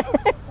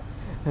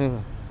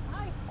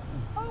 Hi.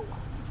 Oh.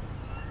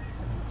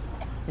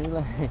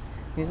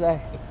 he's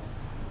like,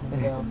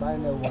 The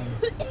albino one.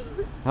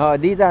 oh,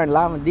 these aren't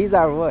llama. These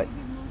are what?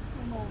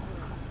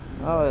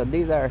 Oh,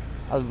 these are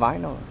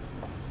albino.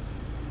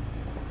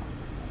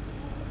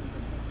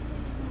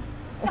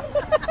 There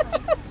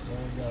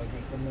we go.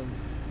 Get the move.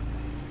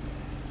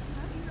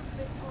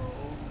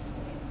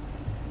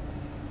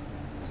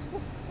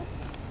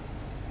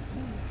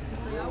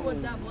 I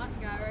want that black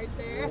guy right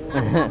there.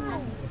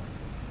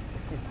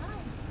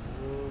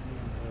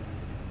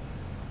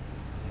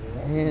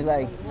 He's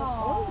like,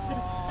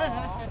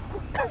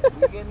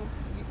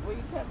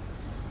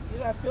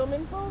 You're not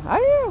filming, fool?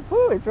 oh yeah,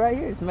 fool, it's right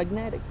here. It's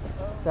magnetic,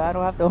 so I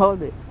don't have to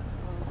hold it.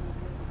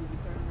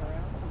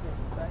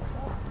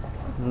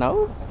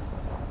 No?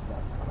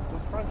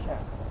 Just front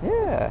shots.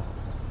 Yeah.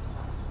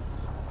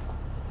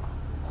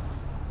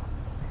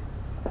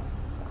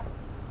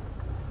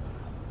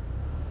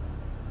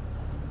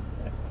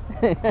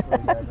 You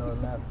gotta go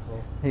left,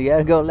 fool. You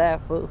gotta go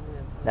left, fool.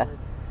 Yeah, That-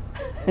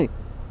 let's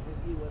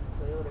see what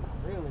Toyota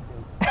really do.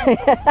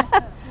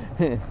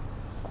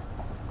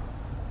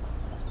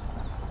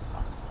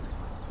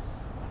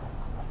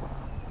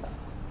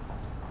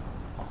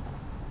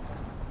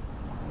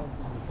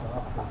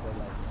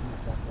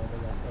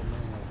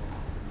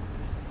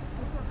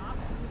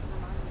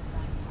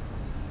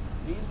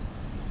 These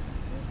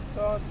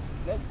saw,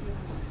 let's see,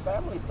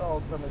 family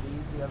sold some of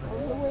these the other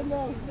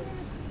day.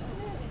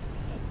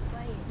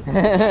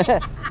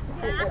 Get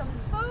some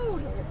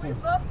food. We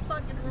both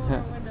fucking rolled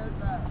our windows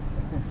up.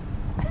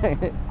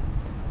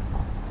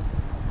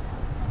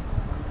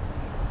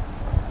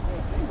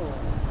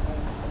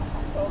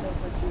 Sold them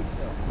for cheap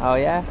though. Oh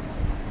yeah?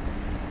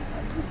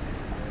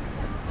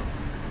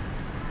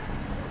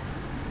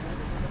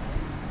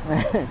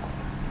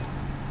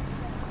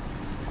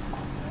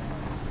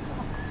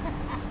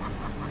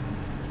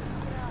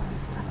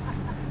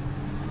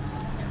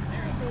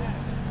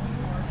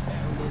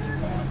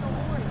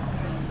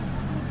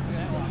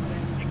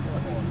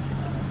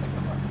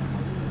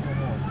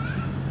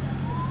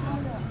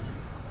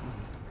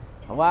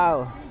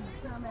 Wow.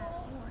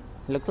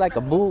 Looks like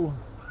a bull.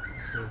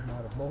 It's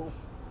not a bull.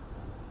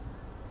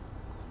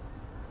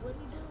 What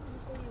did you do? You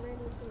say you ran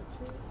into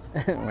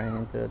a tree? Ran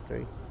into a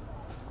tree.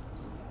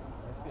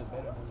 That feels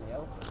better than the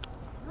elephant.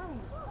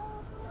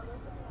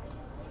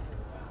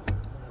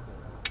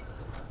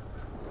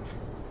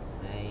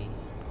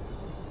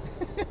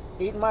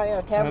 Eat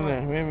my camera. Wait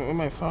a minute, with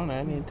my phone,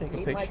 I need to take a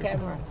Eat picture. my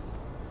camera.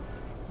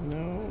 No,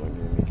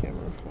 give me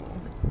camera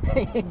phone.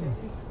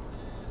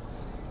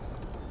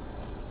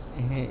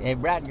 Hey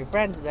Brad, your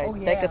friends, right? Oh,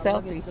 yeah, Take a look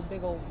selfie. at the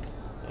big old.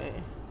 Hey.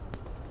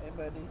 Hey,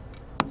 buddy. Hey.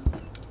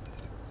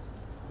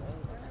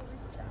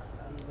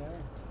 How you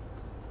doing?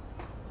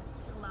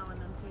 Allowing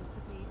them kids to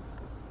feed.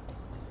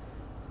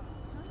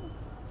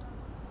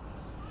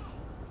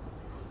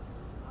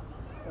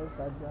 First,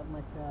 I dropped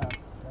my cap.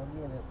 I'll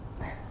get it.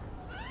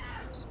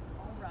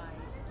 All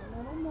right, a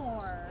little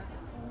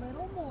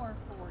more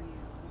for you.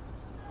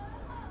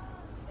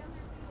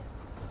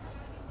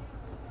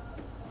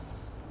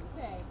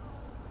 Okay.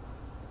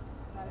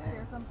 Gotta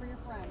share some for your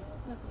friends.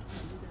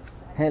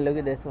 Hey, look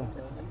at this one.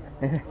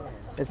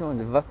 This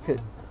one's buck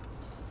tooth.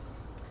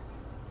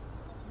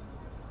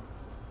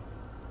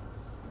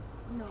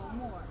 No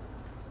more.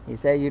 He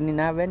said you didn't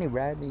have any,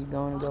 Brad. You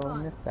gonna go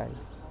on this side.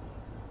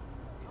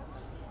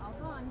 All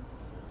gone.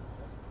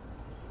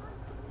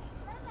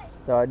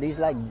 So are these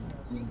like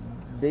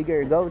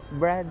bigger goats,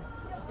 Brad?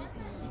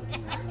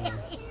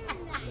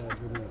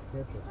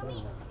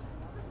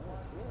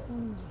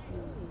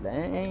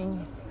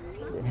 Dang.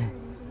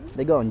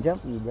 They gonna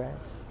jump you, Brad.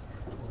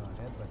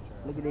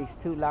 Look at these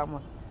two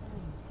llamas.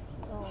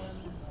 Oh,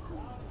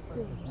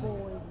 big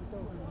boys with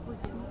those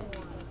freaking horns.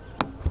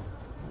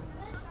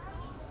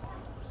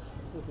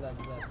 Look like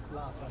that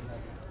slop on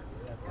that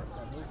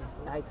movie.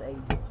 Nice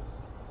age.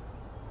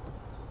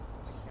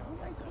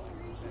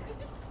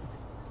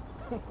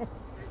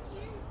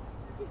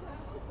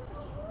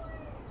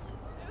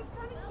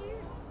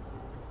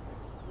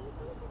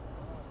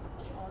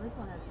 Oh, this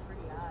one has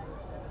pretty eyes.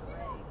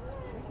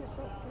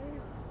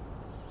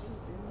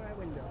 In my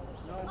window.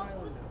 No, in my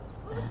window.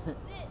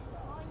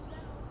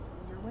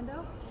 Your window?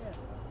 Yeah.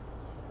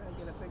 Trying to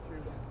get a picture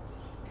of that.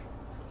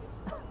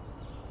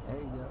 There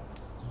you go.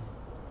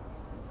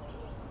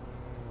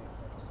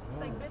 It's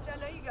like, bitch, I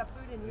know you got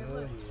food in here. Oh,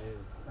 Look. he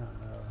is. I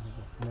know. You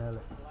can smell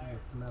it. You can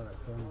smell it,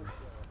 can you?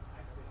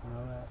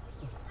 Smell that?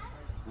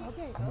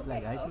 Okay, He's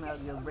like, I smell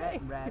your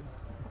breath, Brad.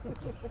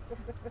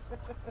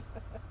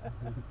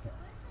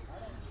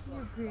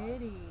 You're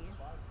pretty.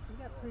 You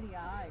got pretty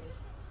eyes.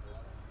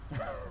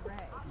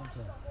 Correct.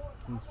 Okay.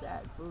 He's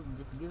sad, food.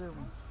 Just give him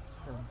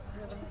some,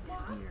 You're like a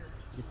steer.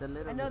 just a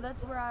little I know, bit.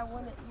 that's where I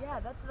want it. Yeah,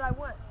 that's what I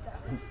want.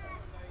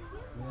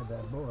 Yeah,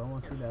 that bull. I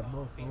want to see that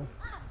bull, fool.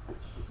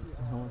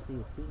 I want to see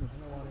his penis.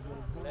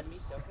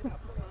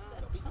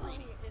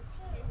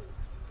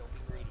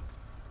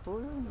 Fool,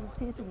 you're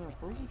teasing him,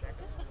 fool.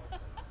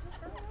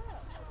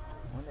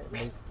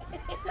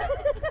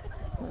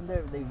 Wonder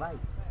if they bite.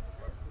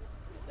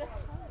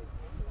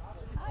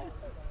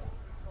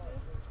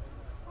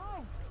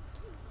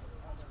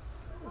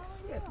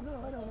 Shit, no,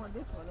 I don't want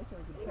this one. This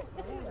one can check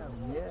my head out.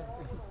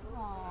 Yeah.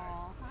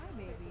 Aw, hi,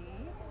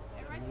 baby.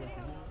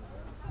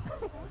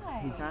 Hi.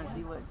 He's trying to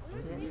see what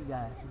shit you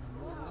got.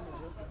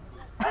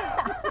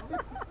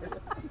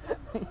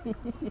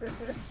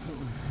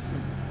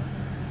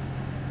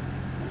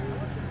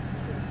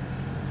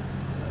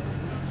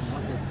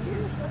 Want this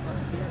here?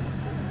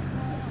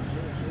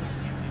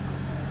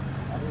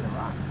 I need a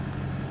rock.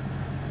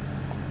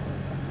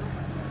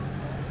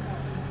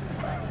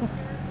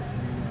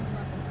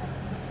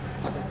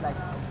 It's like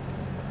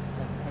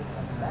tastes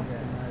like back.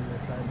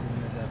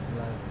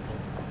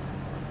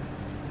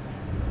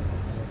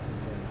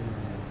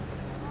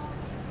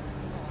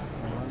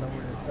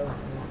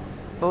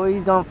 Fool,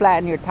 he's gonna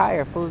flatten your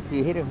tire, fool, if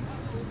you hit him.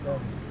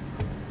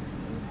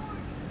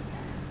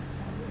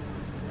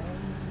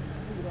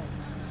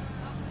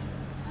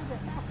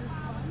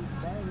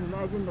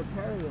 Imagine the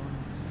carry-on.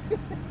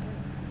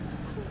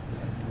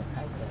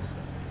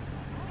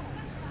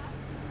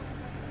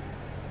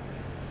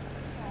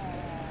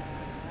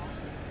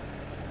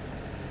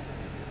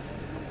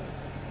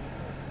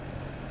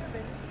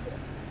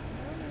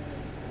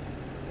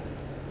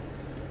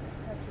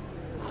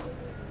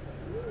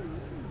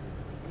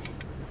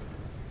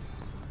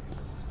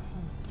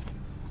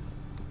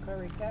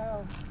 Curry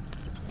cow.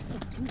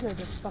 You guys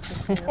are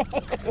fucking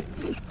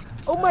terrible.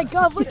 Oh my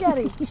God! Look at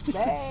him.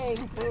 Dang,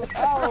 fool.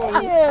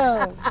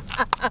 Damn.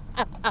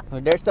 Well,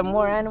 there's some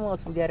more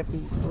animals we gotta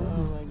feed. Oh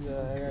my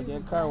God, I gotta get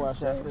a car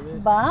wash after this.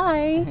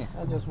 Bye.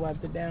 I just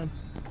wiped it down.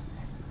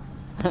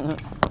 Look at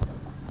it.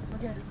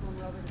 We'll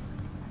rub it.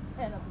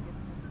 Head up against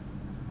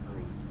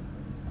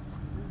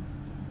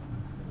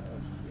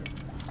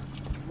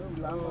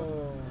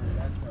Oh,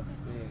 that's a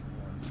big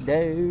one.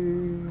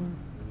 Damn.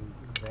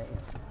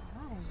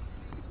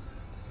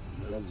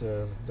 That's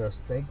the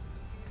steaks.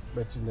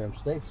 Bet you them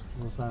steaks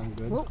will sound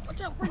good. Whoa, watch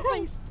out for his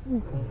face.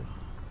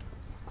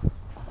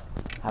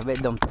 I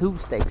bet them tube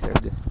steaks are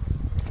good.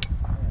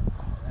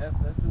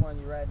 That's the one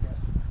you ride that.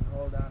 You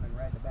hold down and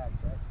ride the back,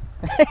 right?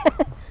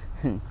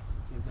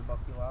 Give the buck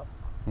you off.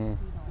 Yeah. You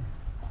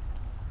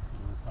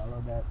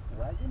follow that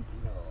wagon?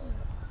 No.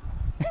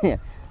 Yeah.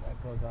 That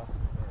goes off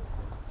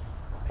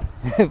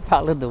the road.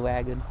 Follow the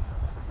wagon.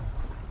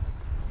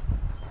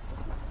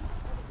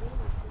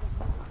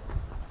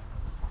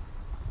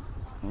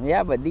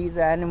 Yeah, but these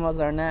animals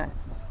are not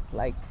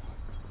like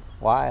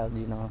wild,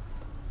 you know.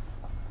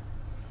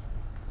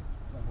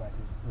 Looks like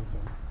it's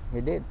pooping.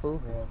 It did,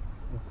 fool. Yeah,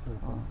 it's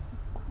pooping.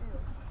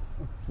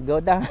 Go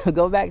down,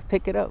 go back,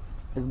 pick it up.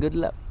 It's good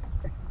luck.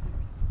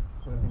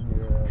 Put it in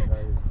your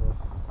garbage bowl.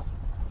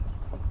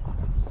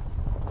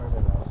 Where's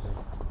it out there?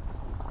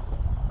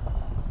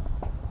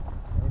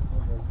 Hey,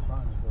 fool, there's a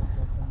pond. Is there a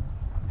fish in there?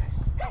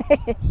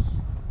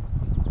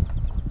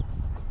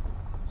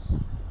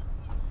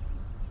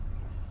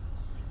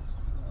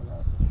 Oh,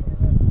 that's a shame.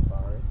 That's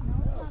far. No,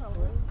 it's not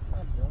over. It's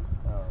not done.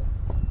 Oh.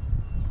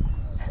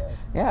 Okay.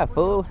 Yeah,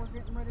 fool. We're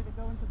getting ready to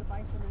go into the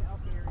bison and elk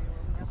area where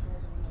we have to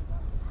roll the windows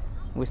up.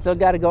 We still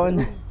gotta go in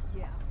the,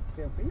 Yeah.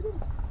 Can't feed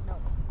him? No.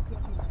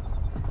 Can't be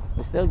nice.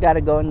 we still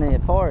gotta go in the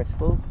forest,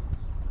 fool. We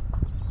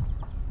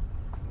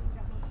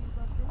got no food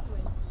left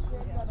anyway.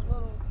 Yeah, got a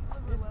little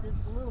sliver left. Just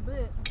a little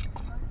bit.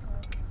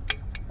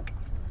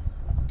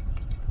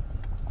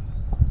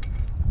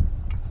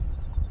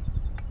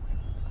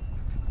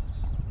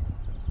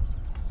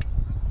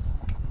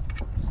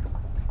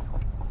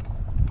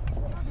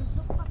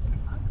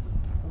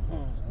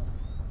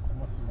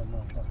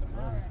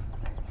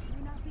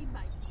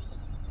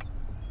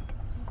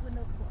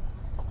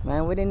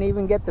 Man, we didn't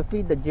even get to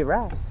feed the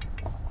giraffes.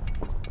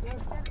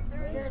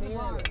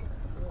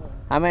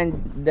 I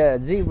mean the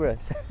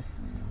zebras.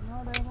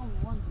 No, there's only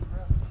one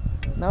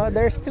zebra. No,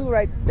 there's two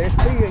right. There's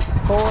 3 or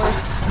 4.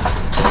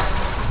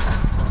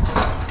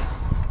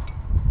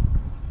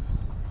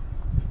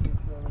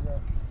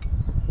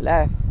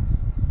 Left.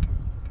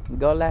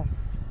 Go left.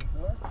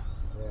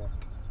 Yeah.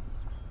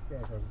 Yeah,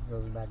 because it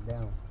goes back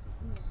down.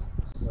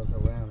 It goes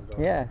around and goes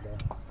Yeah. back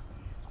down.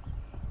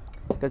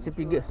 Because if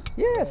you go,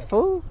 yes,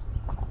 fool.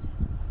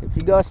 If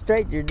you go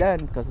straight, you're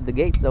done. Because the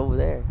gate's over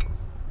there.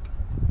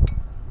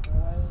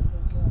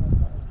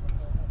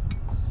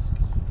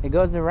 It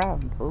goes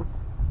around, fool.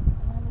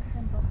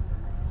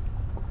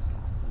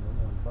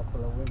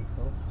 Buffalo wings,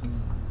 folks.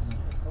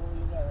 Oh,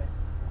 you got it.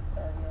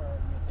 Turn your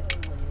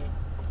thing when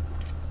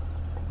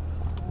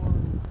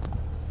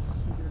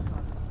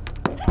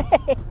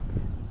you...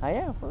 I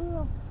am,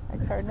 fool. I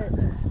turned it.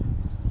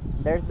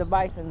 There's the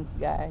bisons,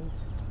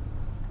 guys.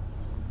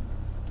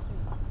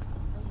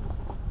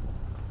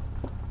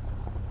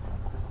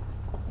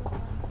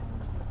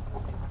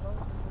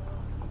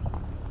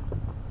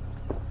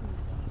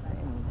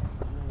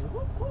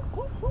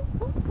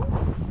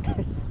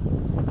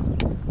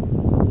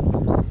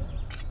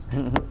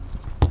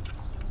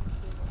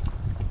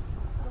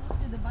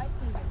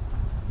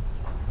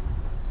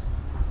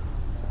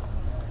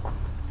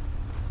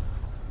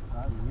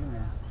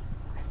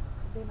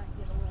 They might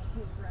get a little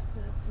too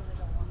aggressive, so they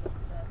don't want to go to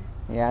bed.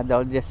 Yeah,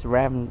 they'll just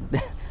ram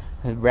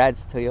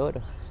Brad's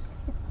Toyota.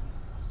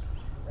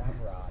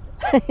 Ramrod.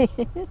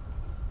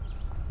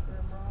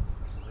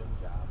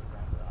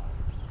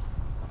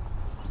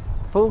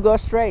 Fool, go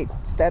straight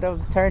instead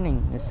of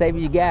turning. It save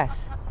you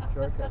gas.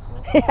 Shortcuts,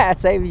 huh? Yeah,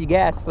 save you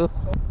gas, fool.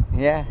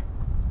 Yeah.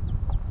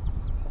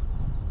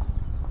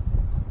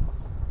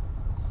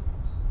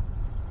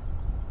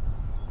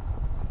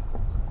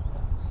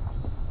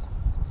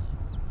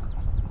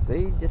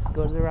 See, just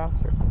goes around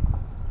circle.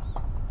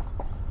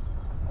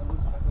 That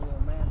looks like a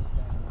little man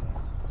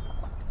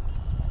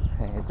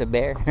standing It's a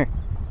bear. there.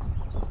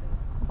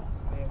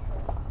 Bear.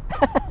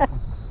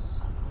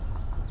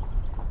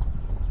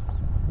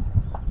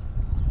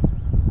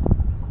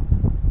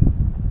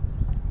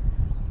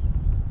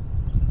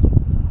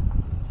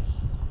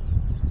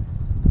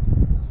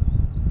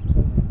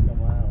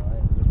 Come on,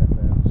 right? Look at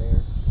that bear.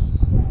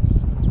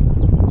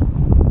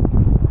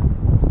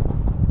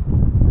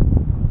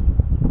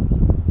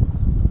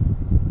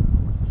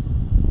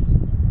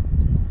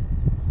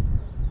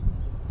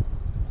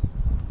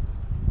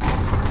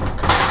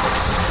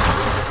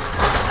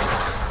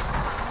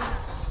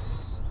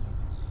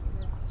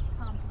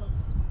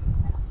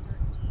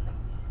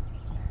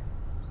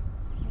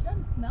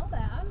 smell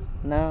bad.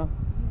 No.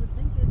 You would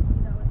think it, you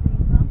know, would be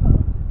in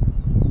compost.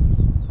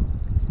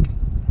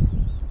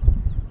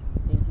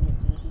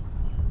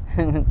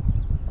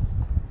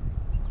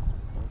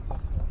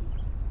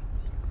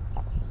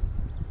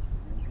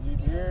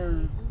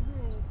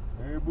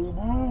 Hey, boo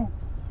boo.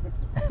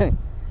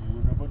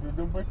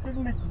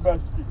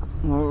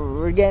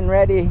 We're getting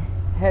ready.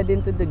 Head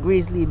into the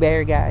grizzly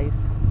bear, guys.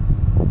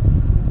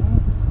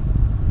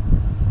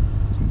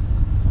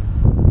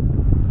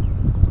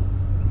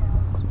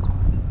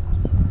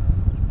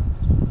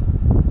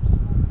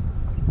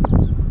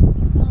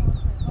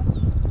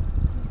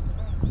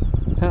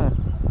 Huh.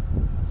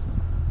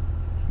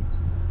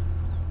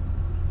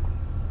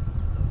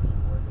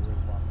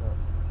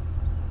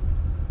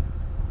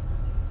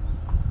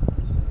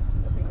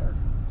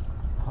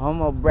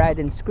 Home of Brad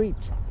and Screech.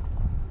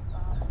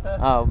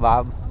 Oh,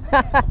 Bob.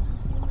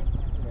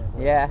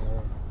 Yeah.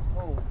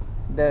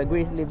 The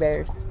grizzly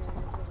bears.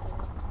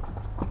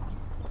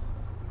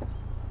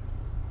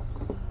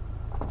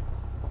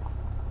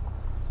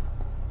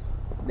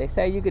 They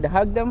say you could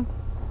hug them.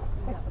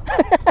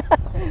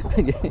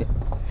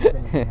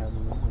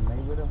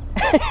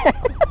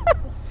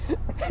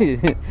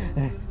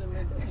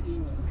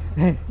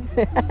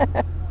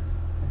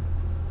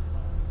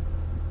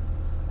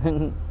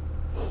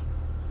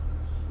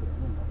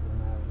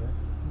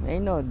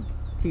 Ain't no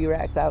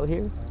T-Rex out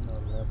here. Ain't no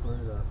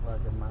leopard or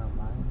fucking mountain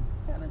lion.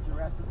 Kind of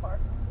Jurassic Park.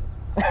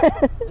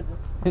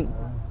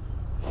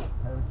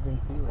 Haven't seen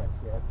T-Rex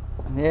yet.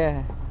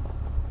 Yeah.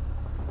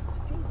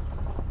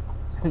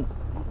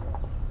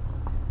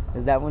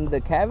 Is that one of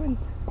the cabins?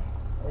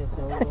 Hey,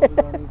 so what we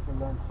gonna eat for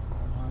lunch?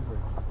 I'm hungry.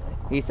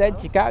 He said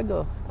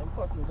Chicago. Them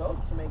fucking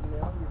goats are making me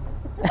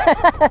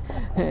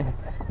hungry.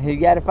 You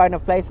gotta find a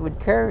place with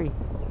curry.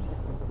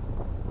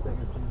 Think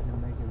if she's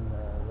been making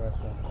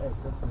restaurant. Hey,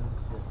 cook this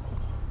shit.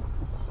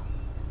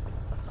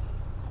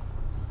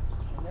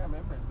 Yeah, I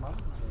remember his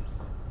mom's place.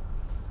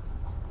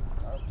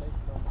 Our place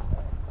from the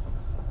back.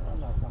 I'm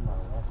not talking about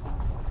a restaurant.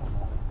 I'm talking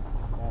about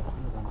fast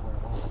food on the way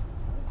home.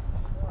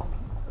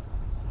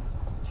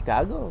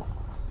 Chicago.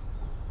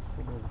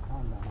 There's a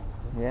pond down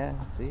there. Yeah, I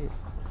see it.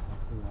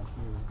 I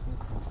see this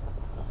one.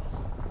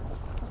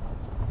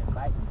 And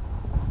biting.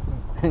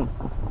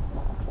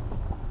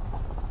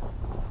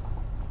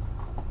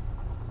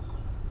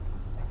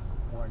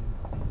 Warning.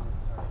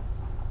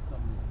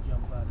 Something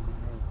jump out of the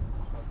room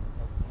and fucking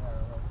take the hair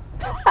away.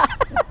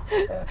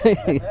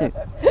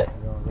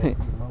 We're gonna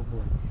rescue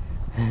Mobley.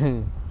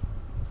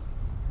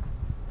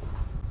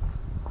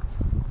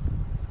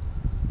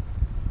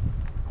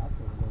 I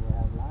think they would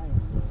have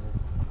lions or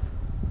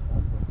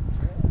something.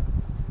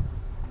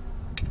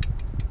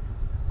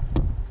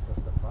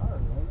 Just a fire,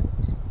 ain't it?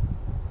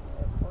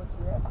 Yeah, of course,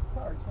 Jurassic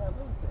Park, you have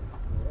everything.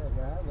 Yeah,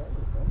 they have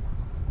everything.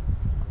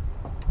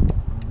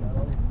 Got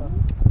all these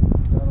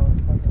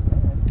fucking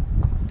land.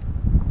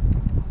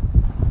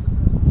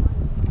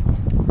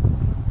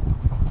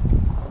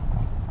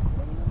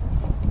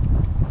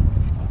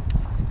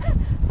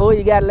 Fool,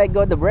 you gotta let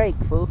go of the brake,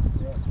 fool.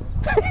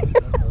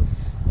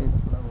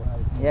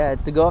 Yeah,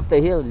 to go up the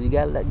hill, you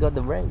gotta let go of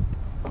the brake.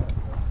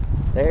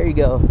 There you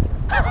go.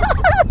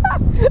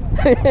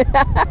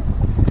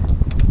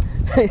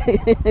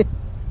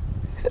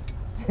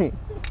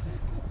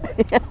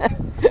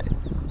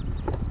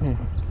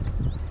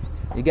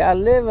 You gotta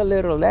live a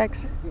little, Lex.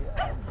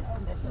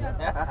 I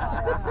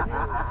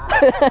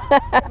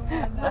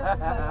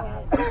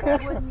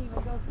wouldn't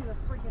even go see the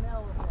freaking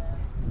elephant.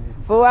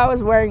 Fool, I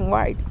was wearing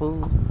white,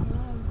 fool.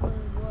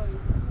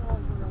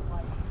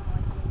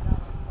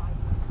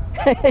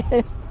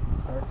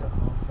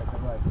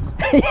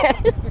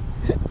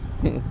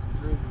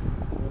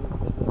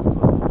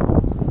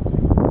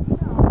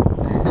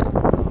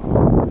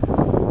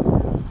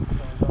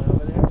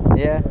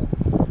 Yeah.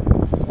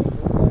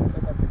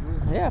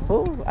 Yeah,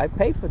 fool. I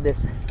paid for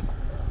this.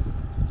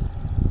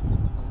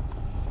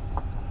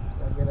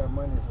 Gotta get our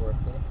money's worth,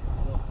 huh?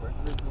 Go for it.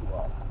 Grizzly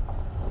walk.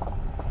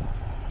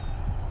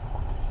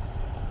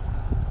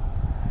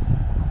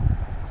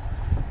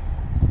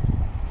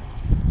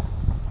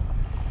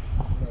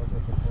 No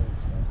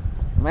disappointment,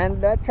 man. Man,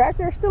 that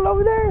tractor's still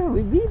over there.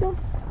 We beat them.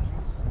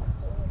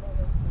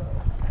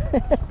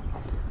 We'll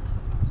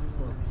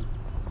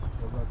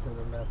go to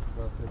the left,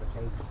 go through the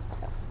cage,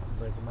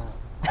 break them out.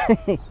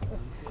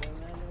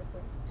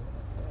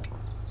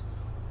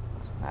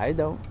 I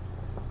don't.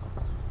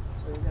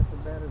 So you got the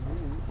better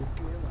view, you can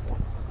see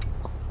everything.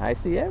 I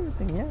see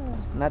everything, yeah.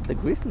 Not the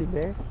grizzly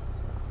bear.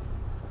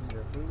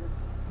 You're heated,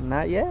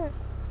 Not yet.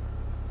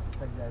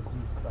 take that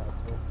deep spot,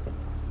 so.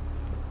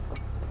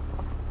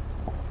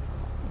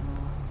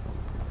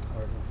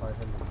 Or if I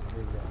can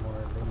get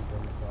more leaves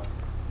on the car.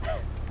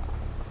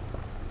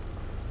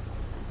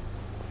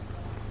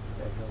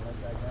 Okay, don't let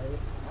that guy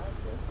eat.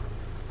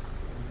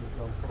 You just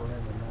go pull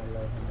him and not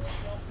let him in.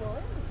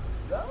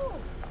 Go!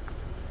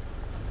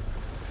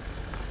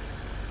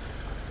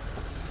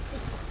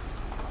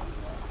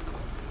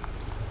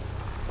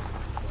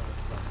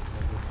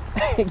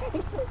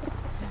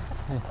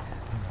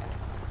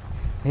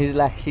 She's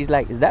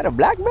like, is that a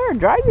black bear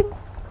driving?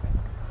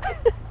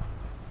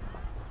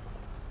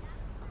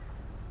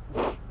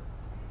 Damn,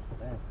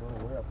 fool,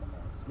 we're up on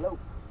that slope.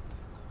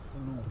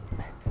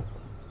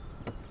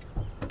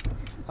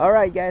 All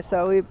right, guys.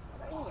 So we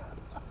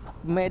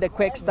made a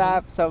quick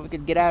stop so we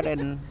could get out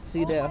and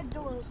see the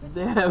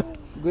Damn.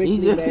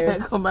 grizzly bear.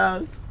 Can't come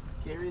out.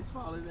 Carrie's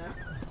falling down.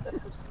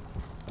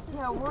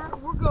 Yeah,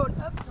 we're going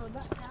up, so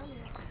not down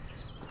yet.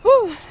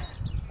 Whew.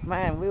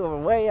 Man, we were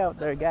way out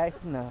there, guys,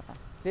 in the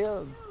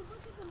field.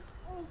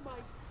 Oh my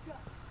god.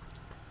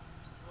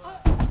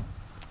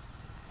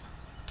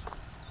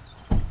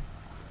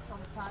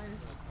 I'm tired.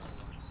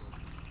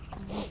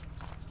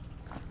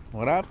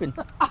 What happened?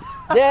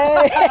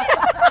 Yay!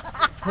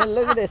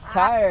 Look at his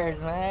tires,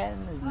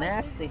 man. It's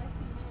nasty.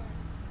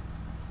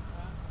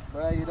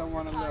 Bro, you don't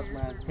want to look,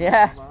 man.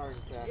 Yeah. Have a heart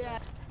attack. Yeah,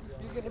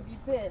 you're gonna be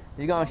pissed.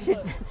 You're gonna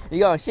shit. You're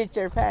gonna shit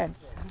your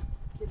pants.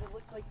 Because it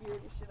looks like you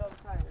already shit on the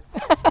tires.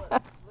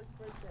 Look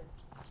right there.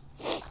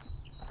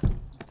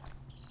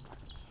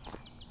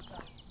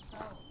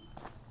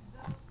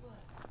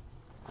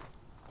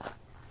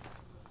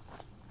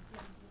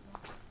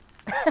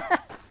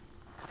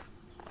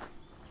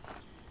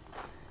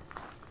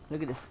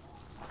 Look at this.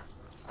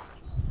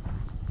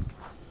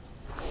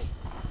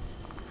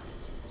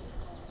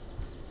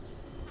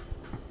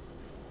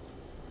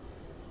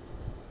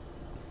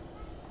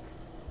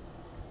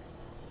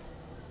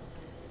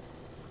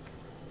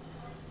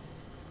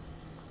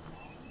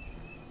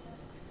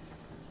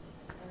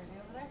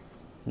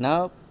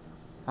 Nope.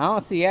 I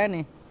don't see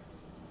any.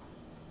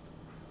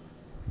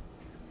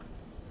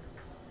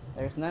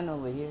 There's none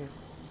over here.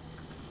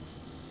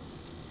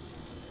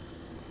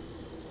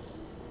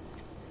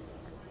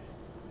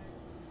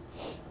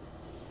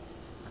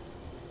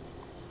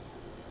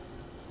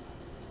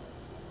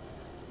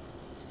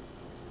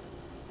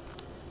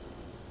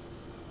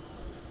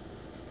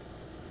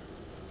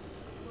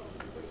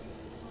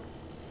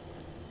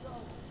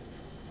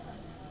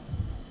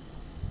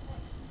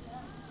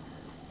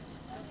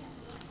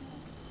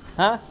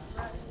 Huh?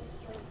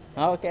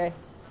 Okay.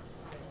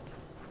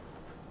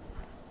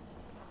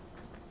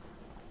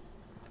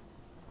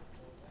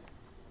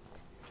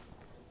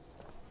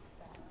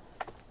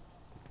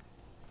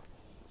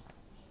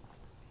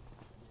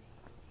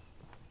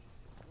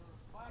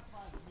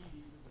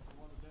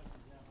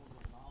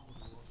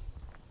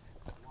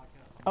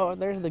 Oh,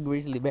 there's the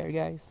grizzly bear,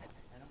 guys.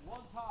 And at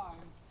one time,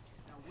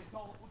 we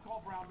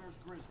call brown bears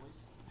grizzlies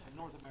in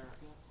North America,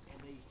 and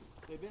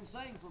they've been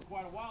saying for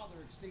quite a while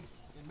they're extinct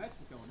in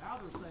Mexico. Now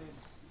they're saying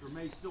there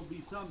may still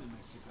be some in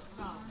Mexico.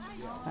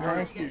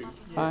 Hi.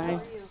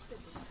 Fine.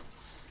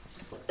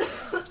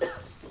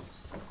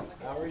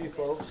 How are you,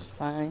 folks?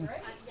 Fine.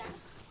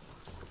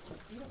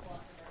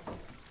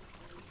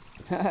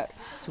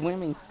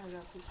 Swimming.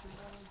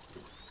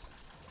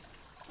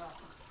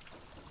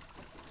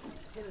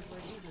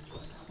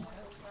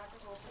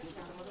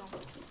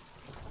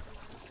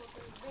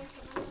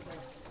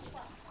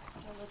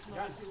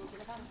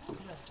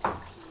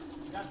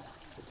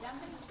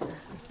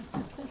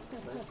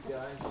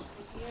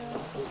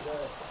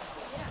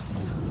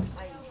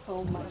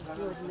 Oh my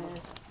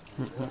goodness.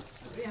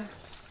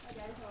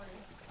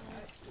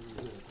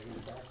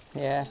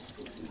 Yeah.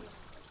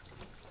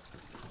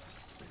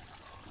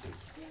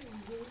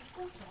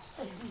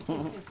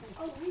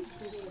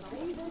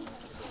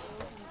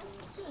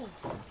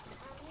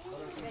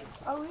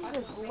 Oh, he's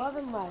just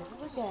loving life.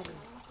 Look at him.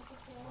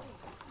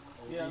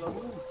 Yeah, look.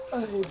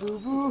 Hey, boo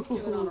boo.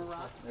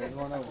 There's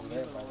one over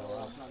there by the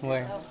rock.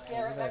 Where?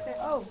 Yeah, right back there.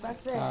 Oh,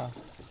 back there. Oh.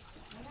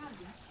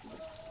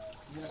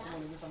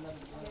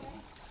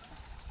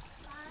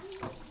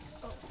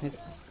 It's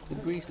the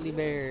grizzly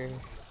bear.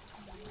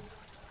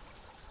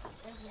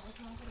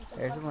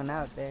 There's one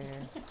out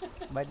there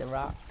by the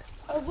rock.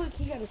 Oh, look,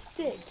 he got a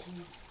stick.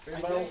 They're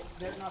not big.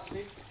 They're not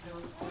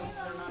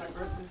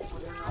aggressive.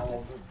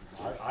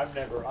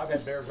 I've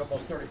had bears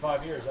almost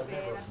 35 years. I've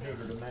never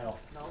neutered a male.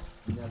 No.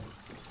 Never.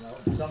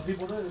 No. Some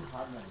people do.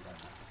 I've never done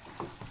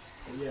that.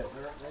 But yeah,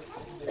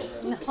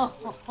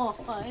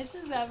 No, it's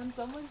just having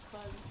so much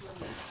fun.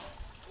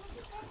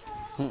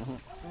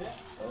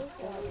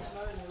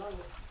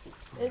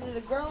 Is it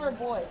a girl or a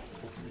boy?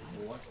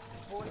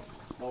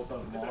 both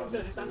of them are.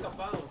 Ustedes están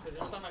capados, ustedes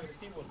no están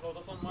agresivos, los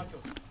dos son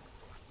machos.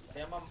 Se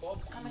llaman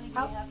Bob. How many do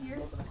you have here?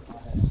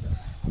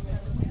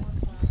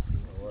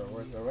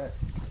 Where's the rest?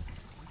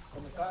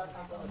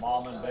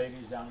 Mom and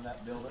babies down in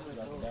that building. We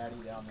got the daddy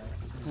down there.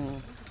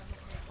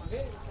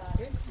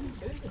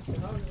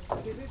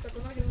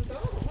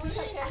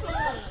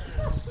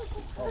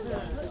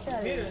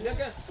 Miren, ya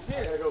que,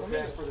 I gotta go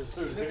transfer this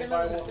food. If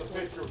anybody wants a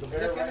picture of the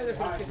bear right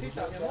behind me, mi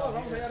amor,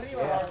 vamos allá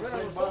arriba a ver a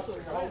los osos.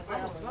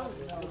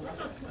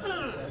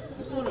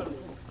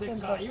 Se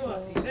cayó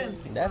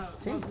accidente.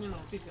 That's two.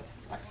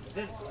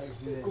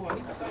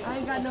 I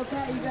ain't got no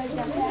cat. You guys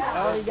got cat.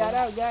 Oh, you got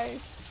out, guys.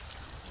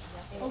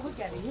 Oh, look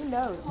at him. He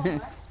knows.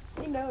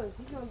 He knows.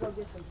 He's gonna go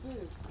get some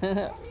food.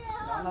 Van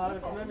a dar de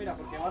comer, mira,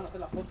 porque van a hacer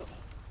la foto.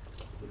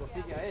 Y lo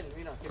sigue a él,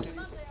 mira, qué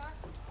feliz.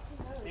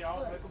 Mira,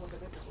 vamos a ver cómo se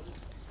mete.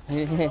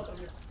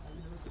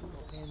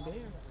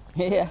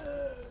 Yeah.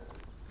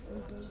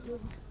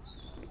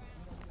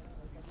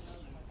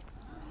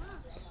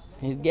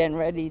 He's getting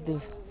ready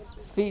to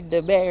feed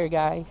the bear,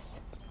 guys.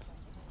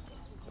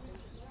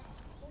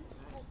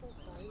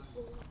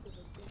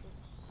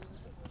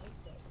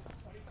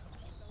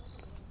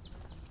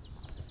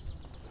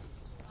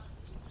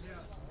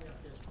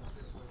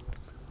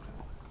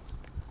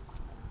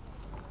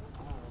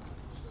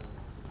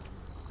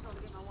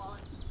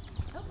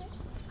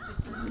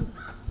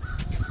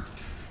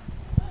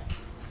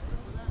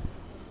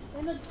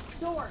 In the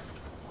door.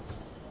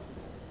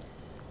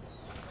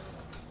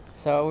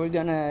 So we're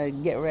gonna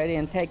get ready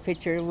and take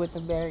picture with the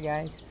bear,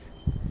 guys.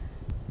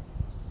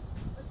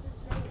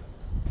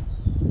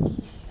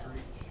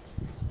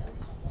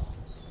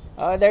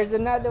 Oh, there's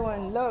another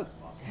one. Look.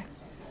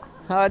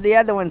 Oh, the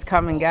other one's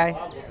coming, guys.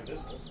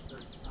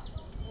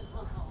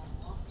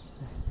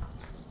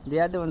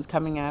 The other one's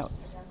coming out.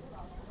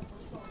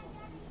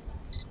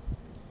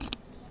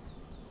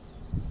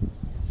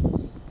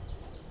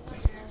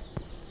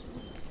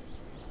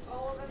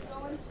 All of us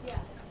going? Yeah.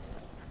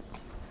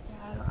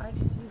 Yeah, I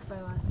just used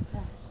my last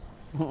pack.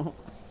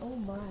 Oh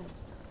my.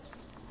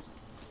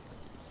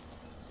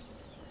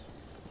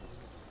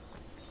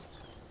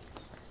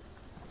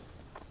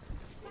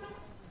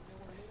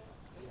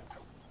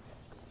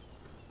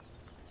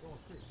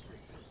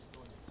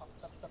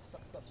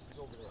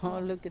 Oh,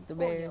 look at the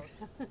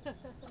bears.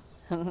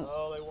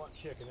 Oh, they want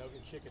chicken. They'll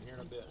get chicken here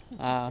in a bit.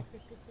 Oh. I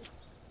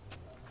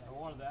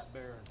wanted that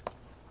bear and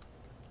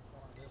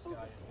this guy in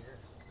here.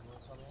 You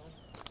wanna come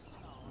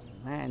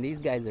in? Man, these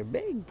guys are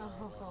big.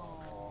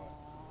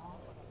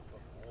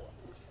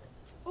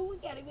 Oh, we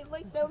can't even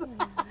lick them.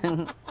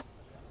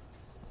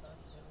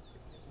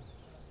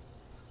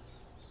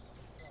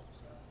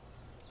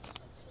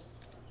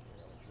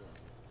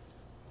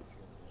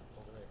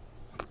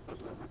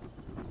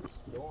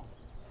 Go on.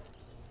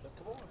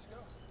 Come on, let's go.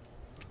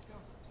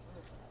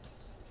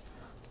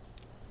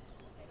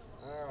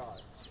 All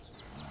right.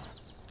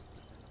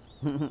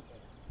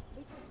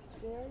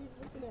 There, he's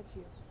looking at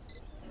you.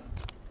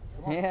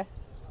 Yeah.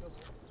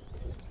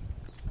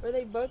 Are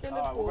they both in the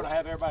All right, pool? we're gonna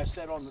have everybody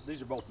set on.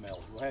 These are both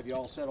males. We'll have you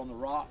all set on the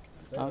rock.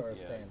 Oh.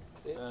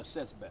 Yeah.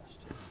 Set's best.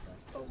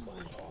 Oh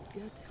my God.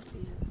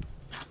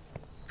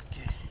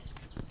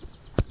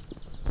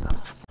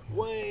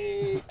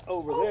 Way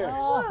over there.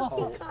 Oh,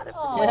 he caught it.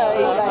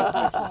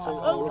 Yeah,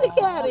 Oh, look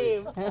at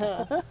him.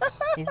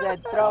 he said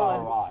All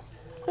throwing. right.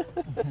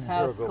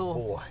 That was You're a good cool.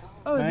 boy.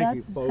 Oh, Thank that's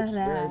you, folks,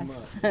 very badass. much.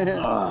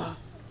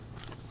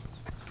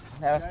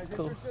 That was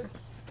cool.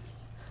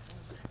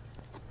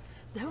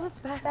 That was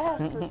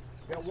badass.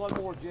 Got one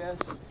more, Jess.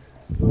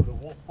 Go to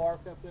Wolf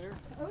Park up there.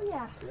 Oh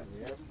yeah.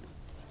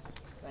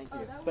 Thank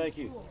you. Thank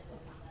you.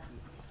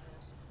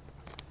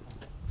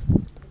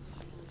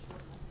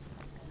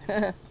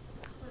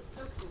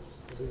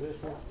 Do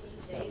this one.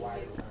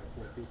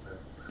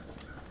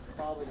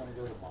 Probably gonna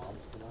go to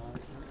Mom's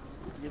tonight.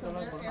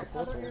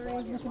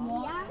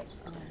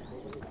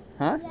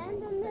 Huh?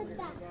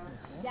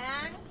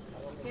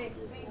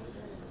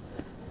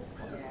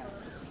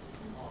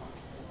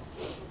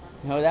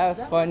 No, that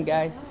was fun,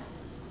 guys.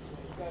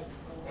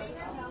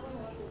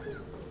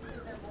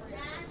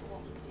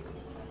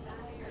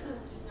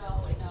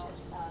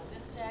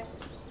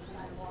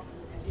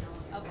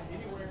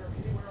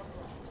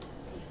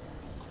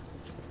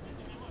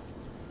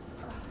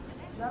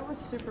 That was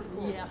super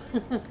cool. Yeah.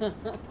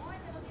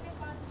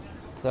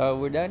 So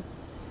we're done?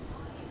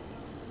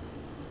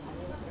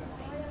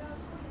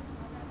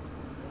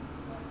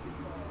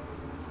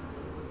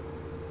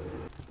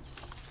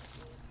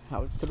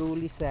 How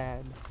truly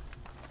sad.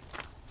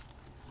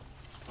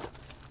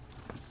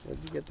 Where'd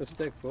you get the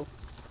stick, fool?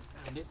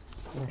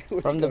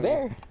 From the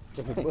bear.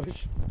 From the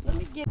bush? Let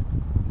me get.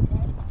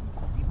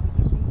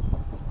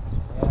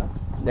 Yeah.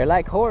 They're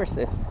like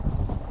horses. Shit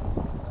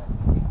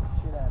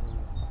out of you.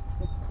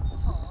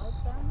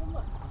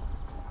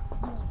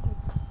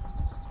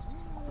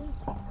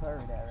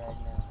 Curry that right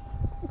now.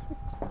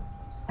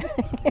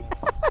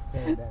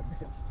 Curry that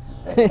bitch.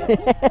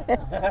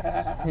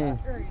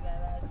 Hurry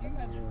that ass.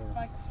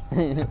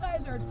 You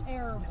guys are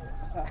terrible.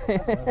 That's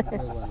a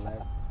good one,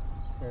 Lex.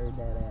 Curry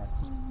that ass.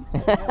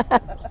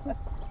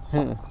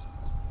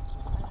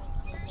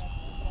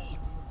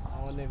 I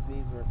wonder if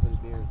these were for the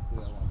beers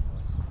too at one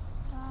point.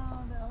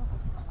 Oh no.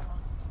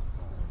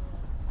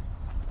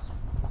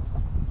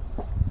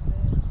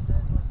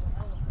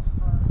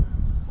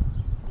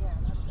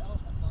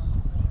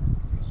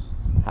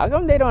 How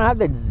come they don't have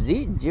the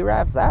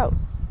giraffes out?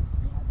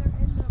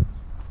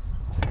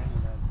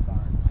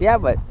 Yeah,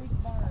 but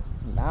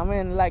I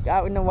mean, like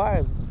out in the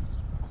wild,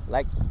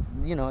 like,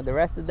 you know, the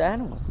rest of the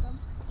animals.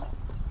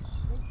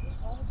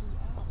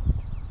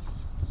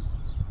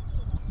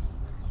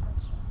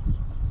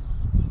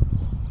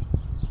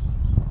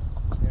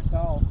 They're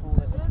tall, fool.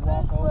 Let's just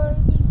walk over.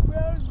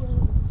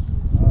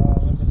 Oh,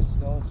 look at this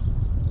ghost.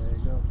 There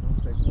you go. Go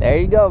take one. There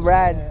you go,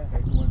 Brad. Yeah,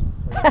 take one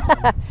for your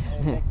mom.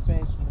 Hey, next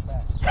page in the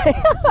back.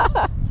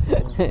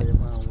 One for your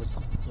mom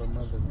with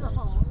Mother's Day.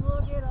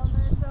 Look at them,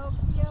 they're so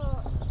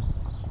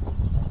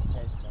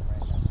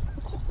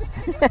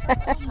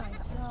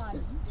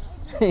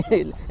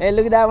Hey,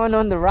 look at that one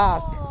on the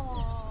rock.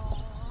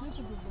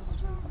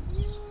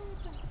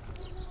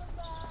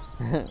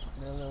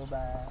 Little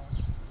bye.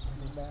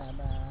 Bye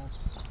bye.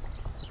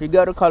 If you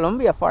go to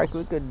Columbia Park,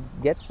 we could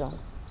get some.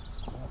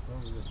 That's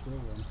over the still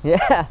one.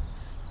 Yeah.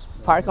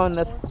 Park on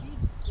the.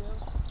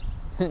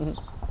 And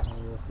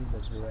you'll see the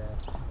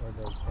giraffe or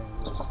the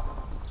kangaroo.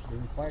 Did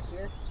we park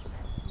here?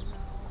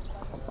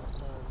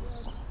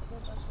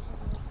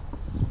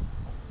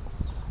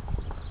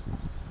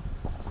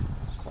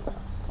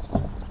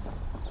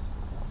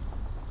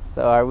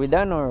 So are we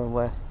done or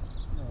what?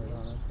 No, we're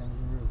on a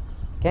kangaroo.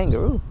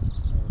 Kangaroo.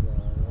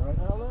 Right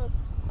now, look.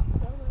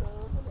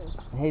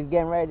 He's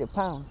getting ready to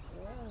pounce.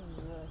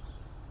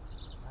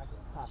 I can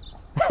hop.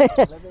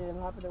 Let him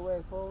hop it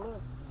away full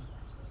look.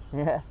 Yeah.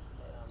 I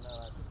don't know,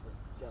 I just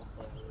jump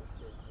over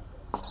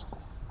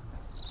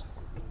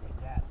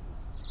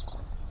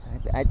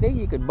it. I think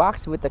you could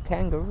box with the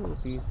kangaroo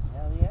if you.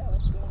 Hell yeah,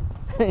 let's go.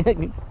 Get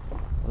your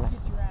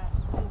ass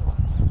and do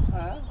it.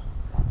 Huh?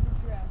 Get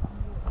your ass and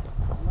do it.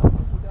 As long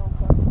as you don't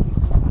fucking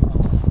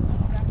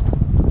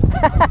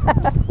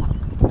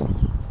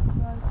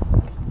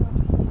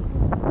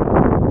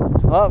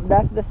Oh,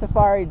 that's the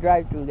safari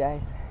drive-through,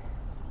 guys.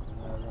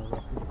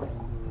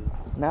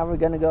 Now we're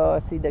gonna go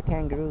see the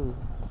kangaroo.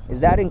 Is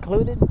that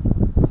included?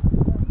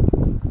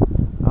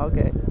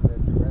 Okay. The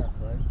giraffe,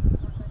 right?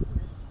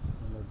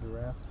 And the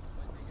giraffe.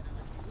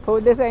 Oh,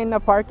 this ain't no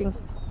parking.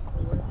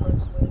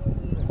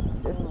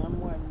 This,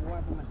 I'm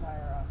wiping my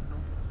tire off.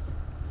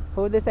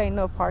 oh, this ain't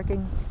no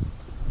parking.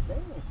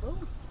 Dang, fool.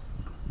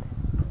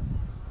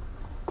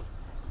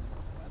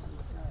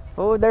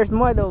 Oh, there's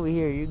mud over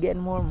here. You're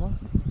getting more mud.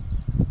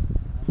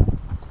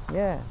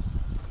 Yeah.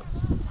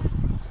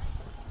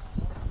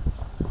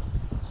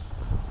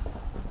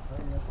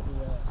 Right next to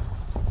that.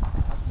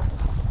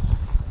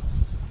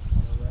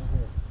 Right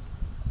here.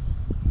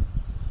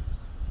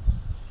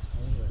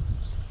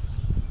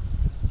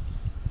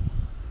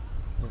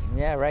 Right here.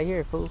 Yeah, right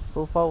here.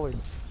 Pull forward.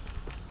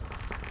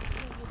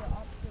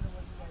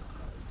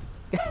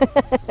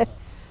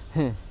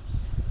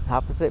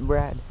 Opposite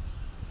Brad.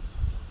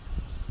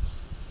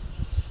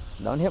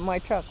 Don't hit my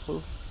truck,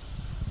 fool.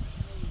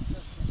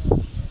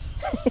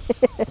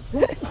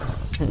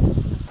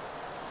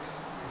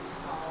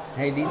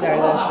 Hey, these are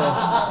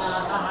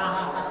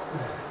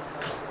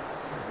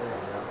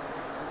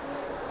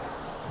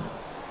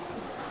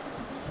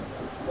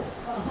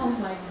Oh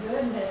my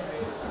goodness.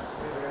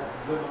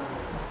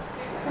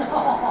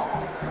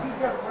 He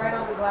jumped right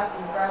on the glass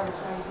and Brad was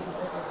trying to get the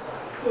picture.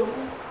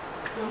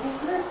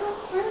 They're so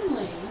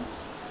friendly.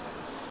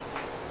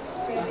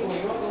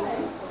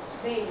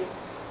 Baby.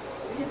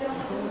 Yo tengo un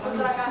presupuesto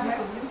de la casa, ¿eh?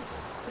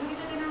 Tú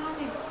dices que no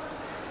así.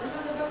 Eso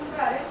no se puede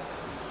comprar, ¿eh?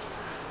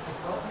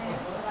 Eso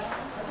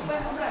se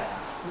puede comprar.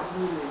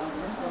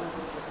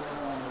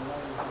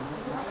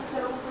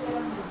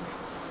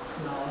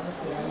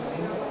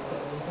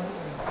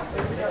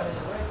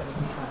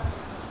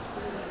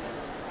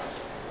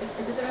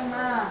 Este se ve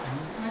más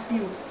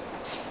activo.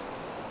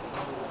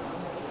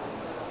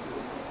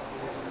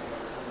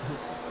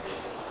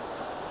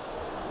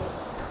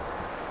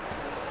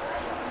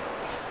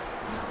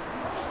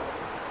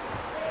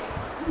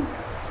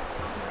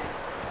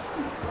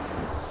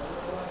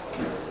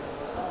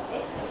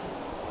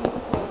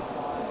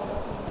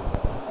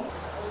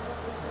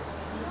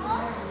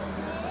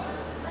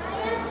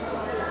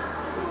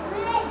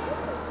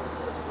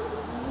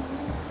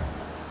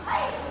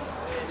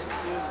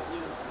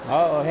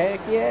 Oh, heck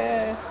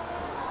yeah.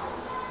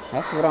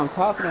 That's what I'm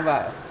talking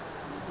about.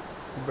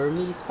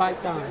 Burmese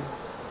python.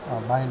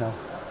 Albino.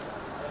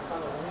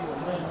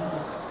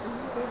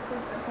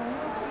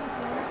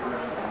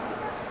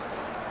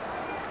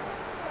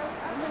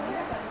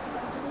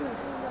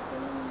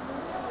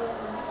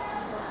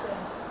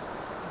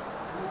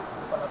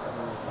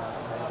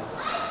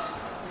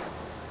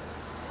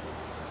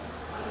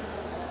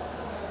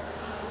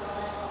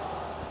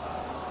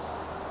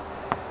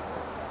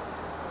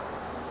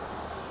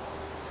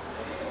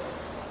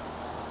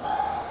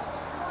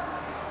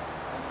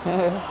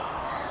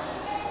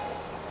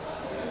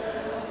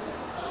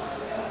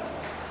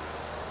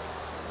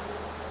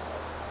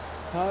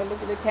 Oh,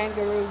 look at the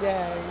kangaroo,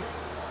 guys.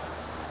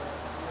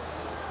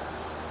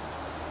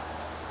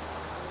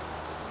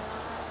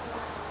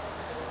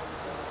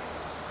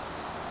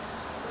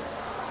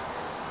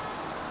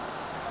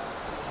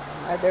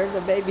 There's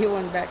a baby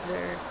one back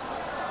there.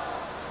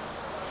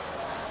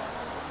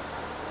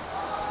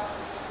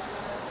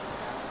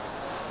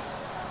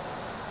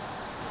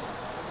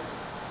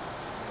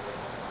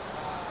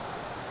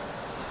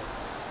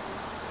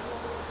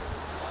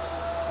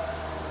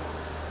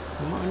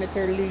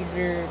 Monitor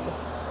lizard.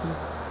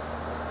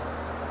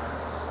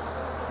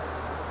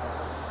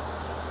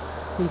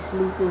 He's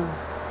sleeping.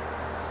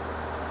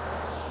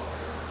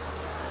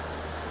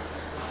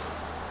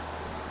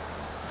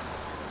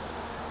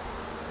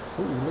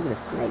 Ooh, look at the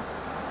snake.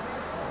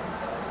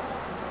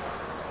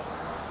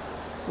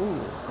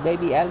 Ooh,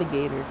 baby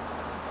alligator.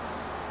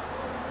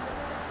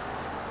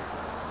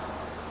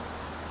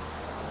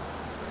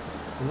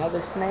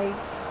 Another snake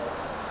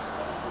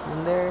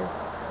in there.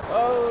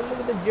 Oh, look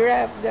at the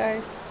giraffe,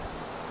 guys.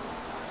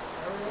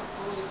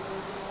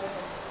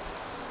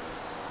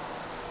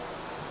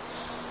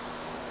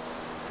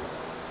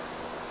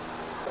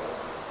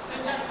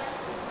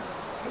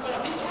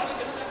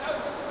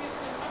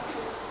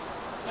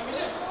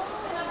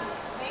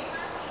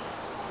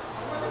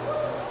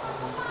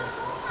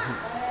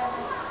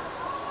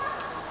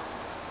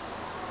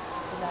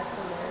 That's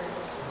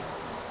hilarious.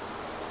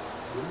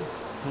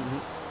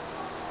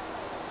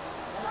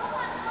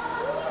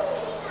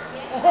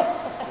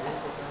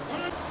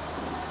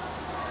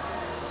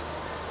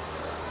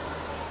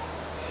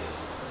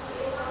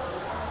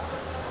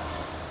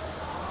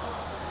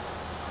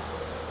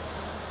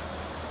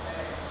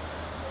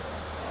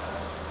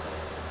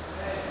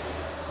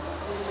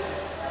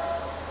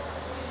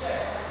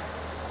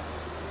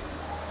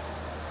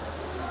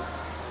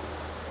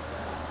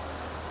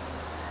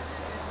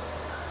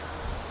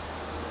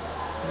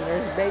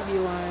 There's baby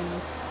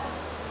ones.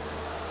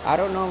 I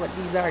don't know what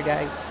these are,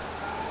 guys.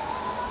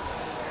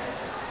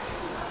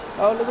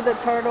 Oh, look at the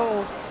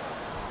turtle.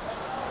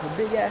 The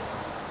big ass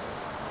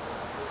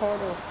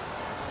turtle.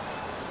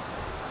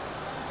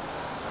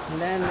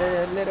 And then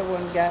the little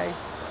one, guys.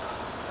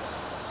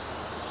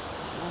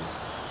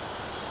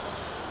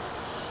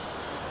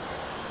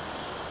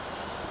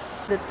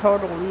 The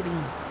turtle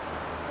eating.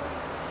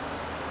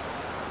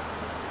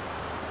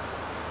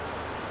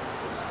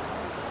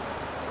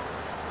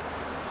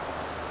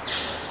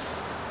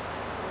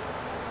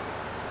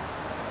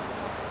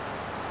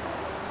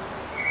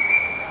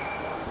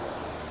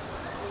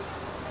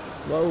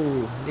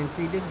 Whoa, didn't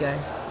see this guy.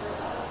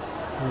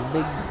 A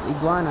big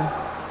iguana.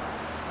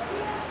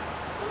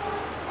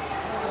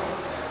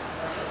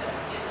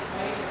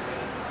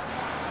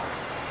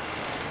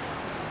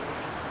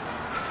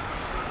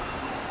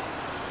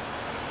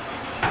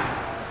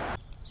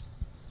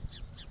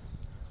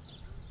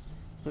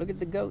 Look at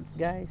the goats,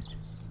 guys.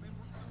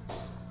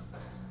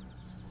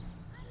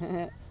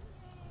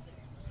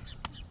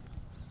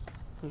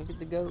 Look at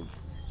the goats.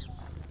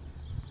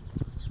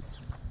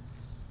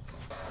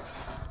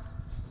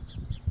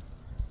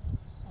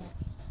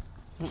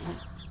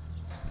 Mm-mm.